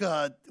just took.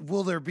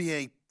 Will there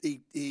be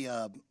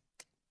a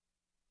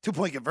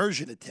 2-point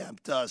conversion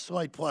attempt,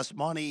 slight plus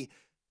money.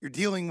 You're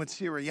dealing with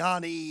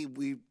Sirianni.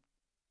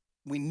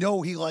 We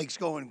know he likes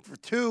going for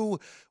 2.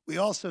 I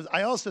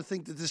also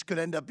think that this could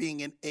end up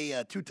being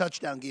a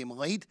 2-touchdown game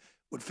late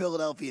with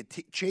Philadelphia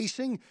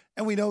chasing,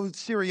 and we know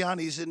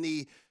Sirianni's in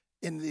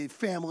the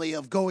family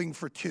of going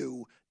for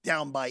 2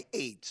 down by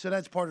 8. So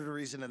that's part of the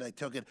reason that I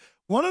took it.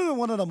 One other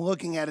one that I'm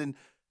looking at, and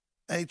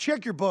I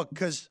check your book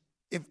because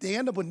if they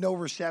end up with no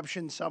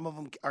reception, some of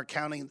them are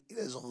counting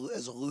as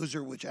a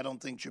loser, which I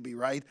don't think should be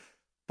right.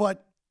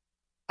 But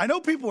I know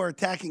people are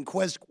attacking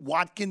Quez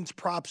Watkins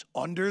props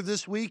under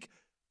this week.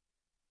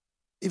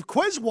 If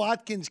Quez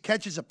Watkins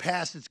catches a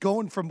pass, it's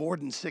going for more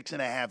than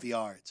 6.5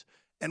 yards.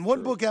 And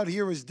one book out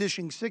here is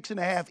dishing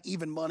 6.5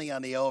 even money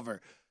on the over.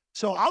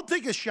 So I'll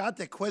take a shot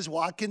that Quez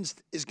Watkins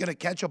is going to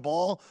catch a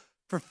ball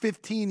for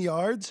 15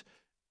 yards,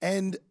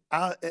 and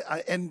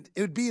it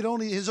would be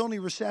his only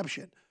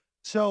reception.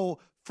 So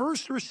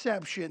first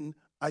reception,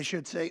 I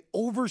should say,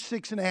 over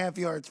 6.5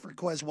 yards for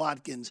Quez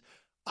Watkins.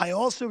 I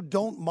also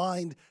don't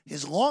mind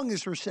his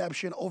longest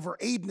reception over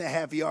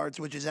 8.5 yards,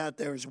 which is out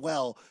there as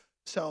well.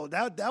 So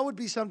that would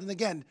be something.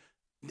 Again,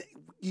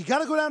 you got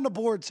to go down the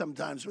board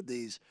sometimes with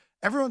these.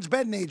 Everyone's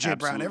betting A.J.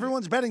 Brown.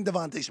 Everyone's betting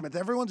Devontae Smith.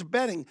 Everyone's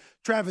betting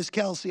Travis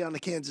Kelce on the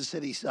Kansas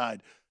City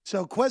side.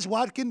 So Quez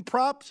Watkins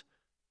props,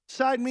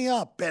 sign me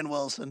up, Ben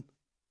Wilson.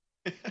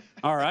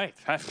 All right.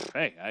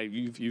 Hey,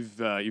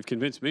 you've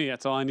convinced me.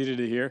 That's all I needed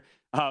to hear.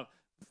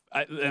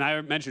 And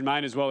I mentioned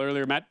mine as well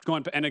earlier, Matt.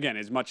 And again,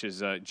 as much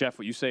as Jeff,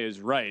 what you say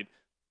is right.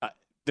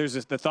 There's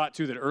the thought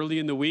too that early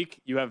in the week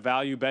you have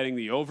value betting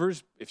the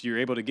overs if you're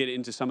able to get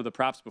into some of the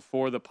props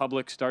before the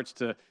public starts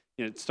to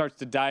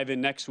dive in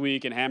next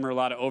week and hammer a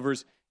lot of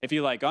overs. If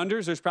you like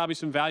unders, there's probably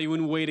some value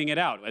in waiting it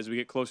out as we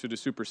get closer to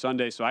Super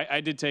Sunday. So I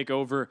did take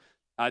over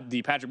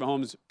the Patrick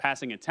Mahomes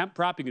passing attempt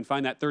prop. You can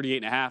find that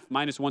 38.5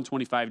 minus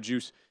 125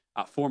 juice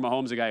for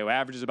Mahomes, a guy who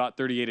averages about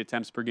 38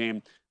 attempts per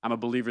game. I'm a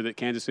believer that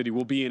Kansas City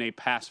will be in a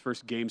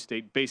pass-first game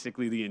state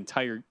basically the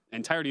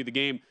entirety of the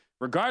game,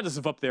 regardless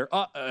of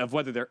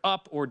whether they're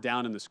up or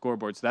down in the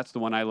scoreboard. So that's the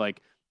one I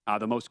like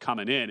the most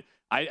coming in.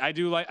 I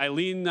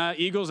lean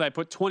Eagles. I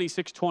put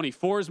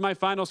 26-24 as my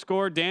final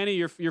score. Danny,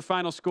 your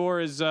final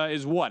score is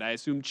what? I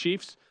assume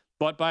Chiefs,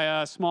 but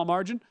by a small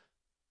margin.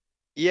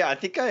 Yeah, I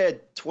think I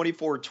had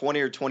 24-20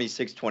 or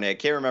 26-20. I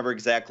can't remember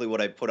exactly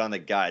what I put on the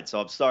guide, so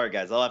I'm sorry,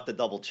 guys. I'll have to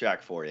double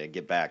check for you and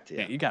get back to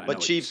you. Yeah, you got to.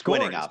 But Chiefs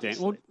winning,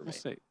 obviously. We'll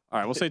say. All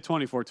right, we'll say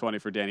 24-20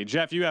 for Danny.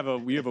 Jeff, you have a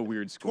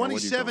weird score.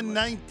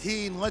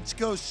 27-19. Let's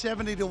go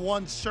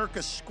 70-1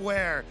 Circus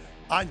Square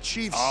on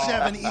Chiefs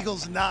 7,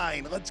 Eagles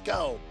 9. Let's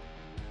go.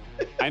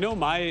 I know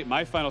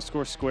my final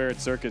score square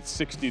at Circuit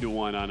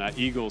 60-1 on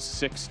Eagles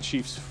 6,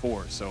 Chiefs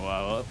 4.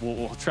 So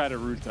we'll try to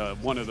root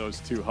one of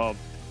those two home.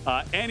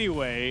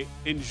 Anyway,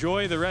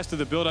 enjoy the rest of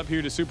the build-up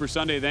here to Super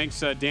Sunday. Thanks,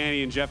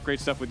 Danny and Jeff.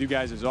 Great stuff with you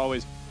guys as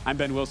always. I'm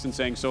Ben Wilson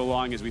saying so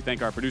long as we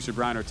thank our producer,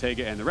 Brian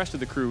Ortega, and the rest of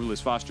the crew, Liz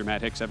Foster,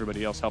 Matt Hicks,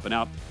 everybody else helping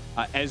out,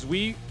 as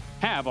we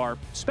have our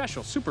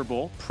special Super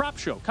Bowl prop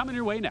show coming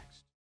your way next.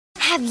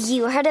 Have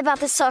you heard about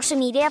the social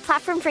media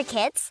platform for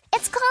kids?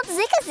 It's called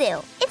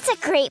Zigazoo. It's It's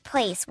a great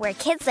place where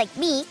kids like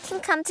me can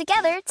come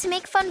together to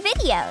make fun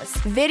videos.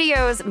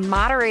 Videos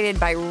moderated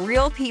by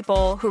real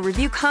people who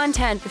review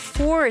content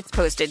before it's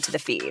posted to the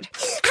feed.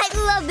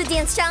 I love the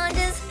dance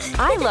challenges.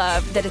 I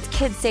love that it's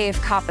KidSafe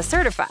COPPA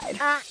certified.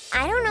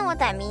 I don't know what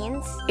that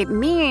means. It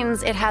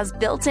means it has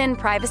built-in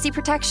privacy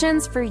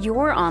protections for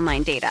your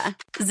online data.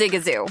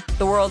 Zigazoo,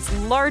 the world's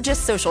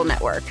largest social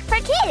network. For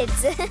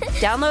kids.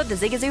 Download the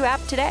Zigazoo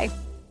app today.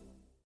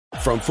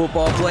 From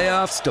football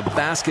playoffs to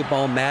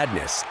basketball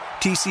madness,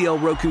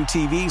 TCL Roku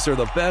TVs are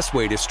the best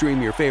way to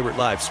stream your favorite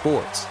live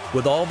sports.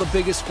 With all the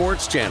biggest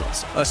sports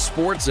channels, a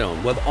sports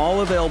zone with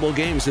all available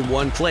games in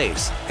one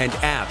place, and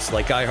apps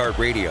like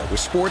iHeartRadio with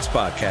sports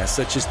podcasts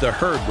such as The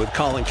Herd with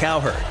Colin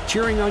Cowherd.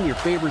 Cheering on your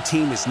favorite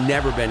team has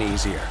never been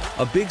easier.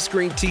 A big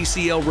screen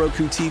TCL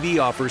Roku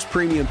TV offers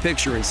premium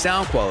picture and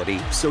sound quality,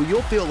 so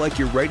you'll feel like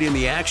you're right in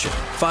the action.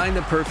 Find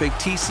the perfect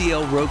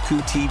TCL Roku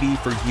TV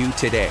for you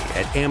today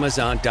at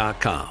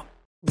Amazon.com.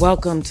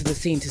 Welcome to the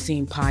Scene to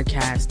Scene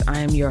podcast. I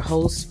am your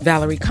host,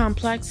 Valerie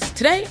Complex.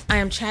 Today, I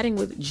am chatting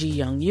with Ji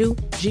Young Yu.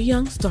 Ji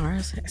Young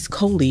stars as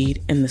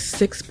co-lead in the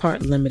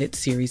 6-part limited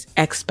series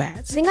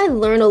Expats. I think I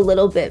learn a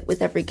little bit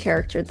with every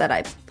character that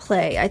I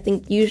play. I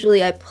think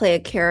usually I play a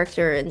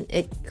character and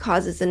it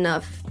causes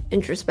enough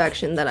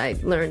introspection that I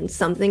learn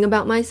something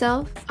about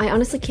myself. I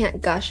honestly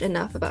can't gush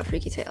enough about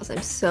Freaky Tales.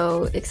 I'm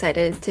so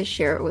excited to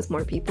share it with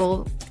more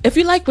people. If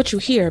you like what you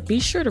hear, be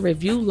sure to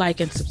review, like,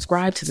 and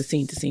subscribe to the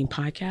Scene to Scene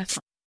podcast.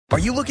 Are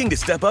you looking to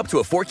step up to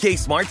a 4K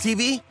smart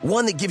TV?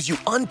 One that gives you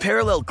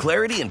unparalleled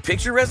clarity and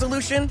picture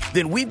resolution?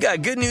 Then we've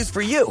got good news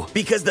for you,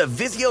 because the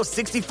Vizio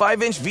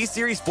 65-inch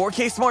V-Series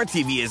 4K smart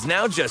TV is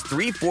now just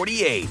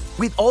 $348.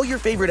 With all your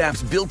favorite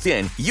apps built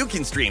in, you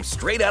can stream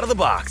straight out of the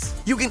box.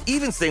 You can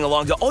even sing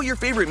along to all your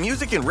favorite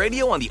music and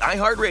radio on the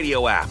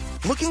iHeartRadio app.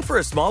 Looking for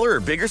a smaller or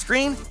bigger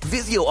screen?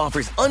 Vizio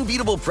offers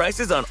unbeatable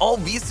prices on all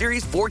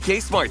V-Series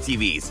 4K smart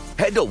TVs.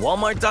 Head to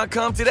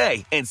Walmart.com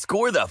today and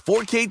score the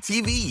 4K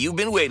TV you've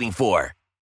been waiting for.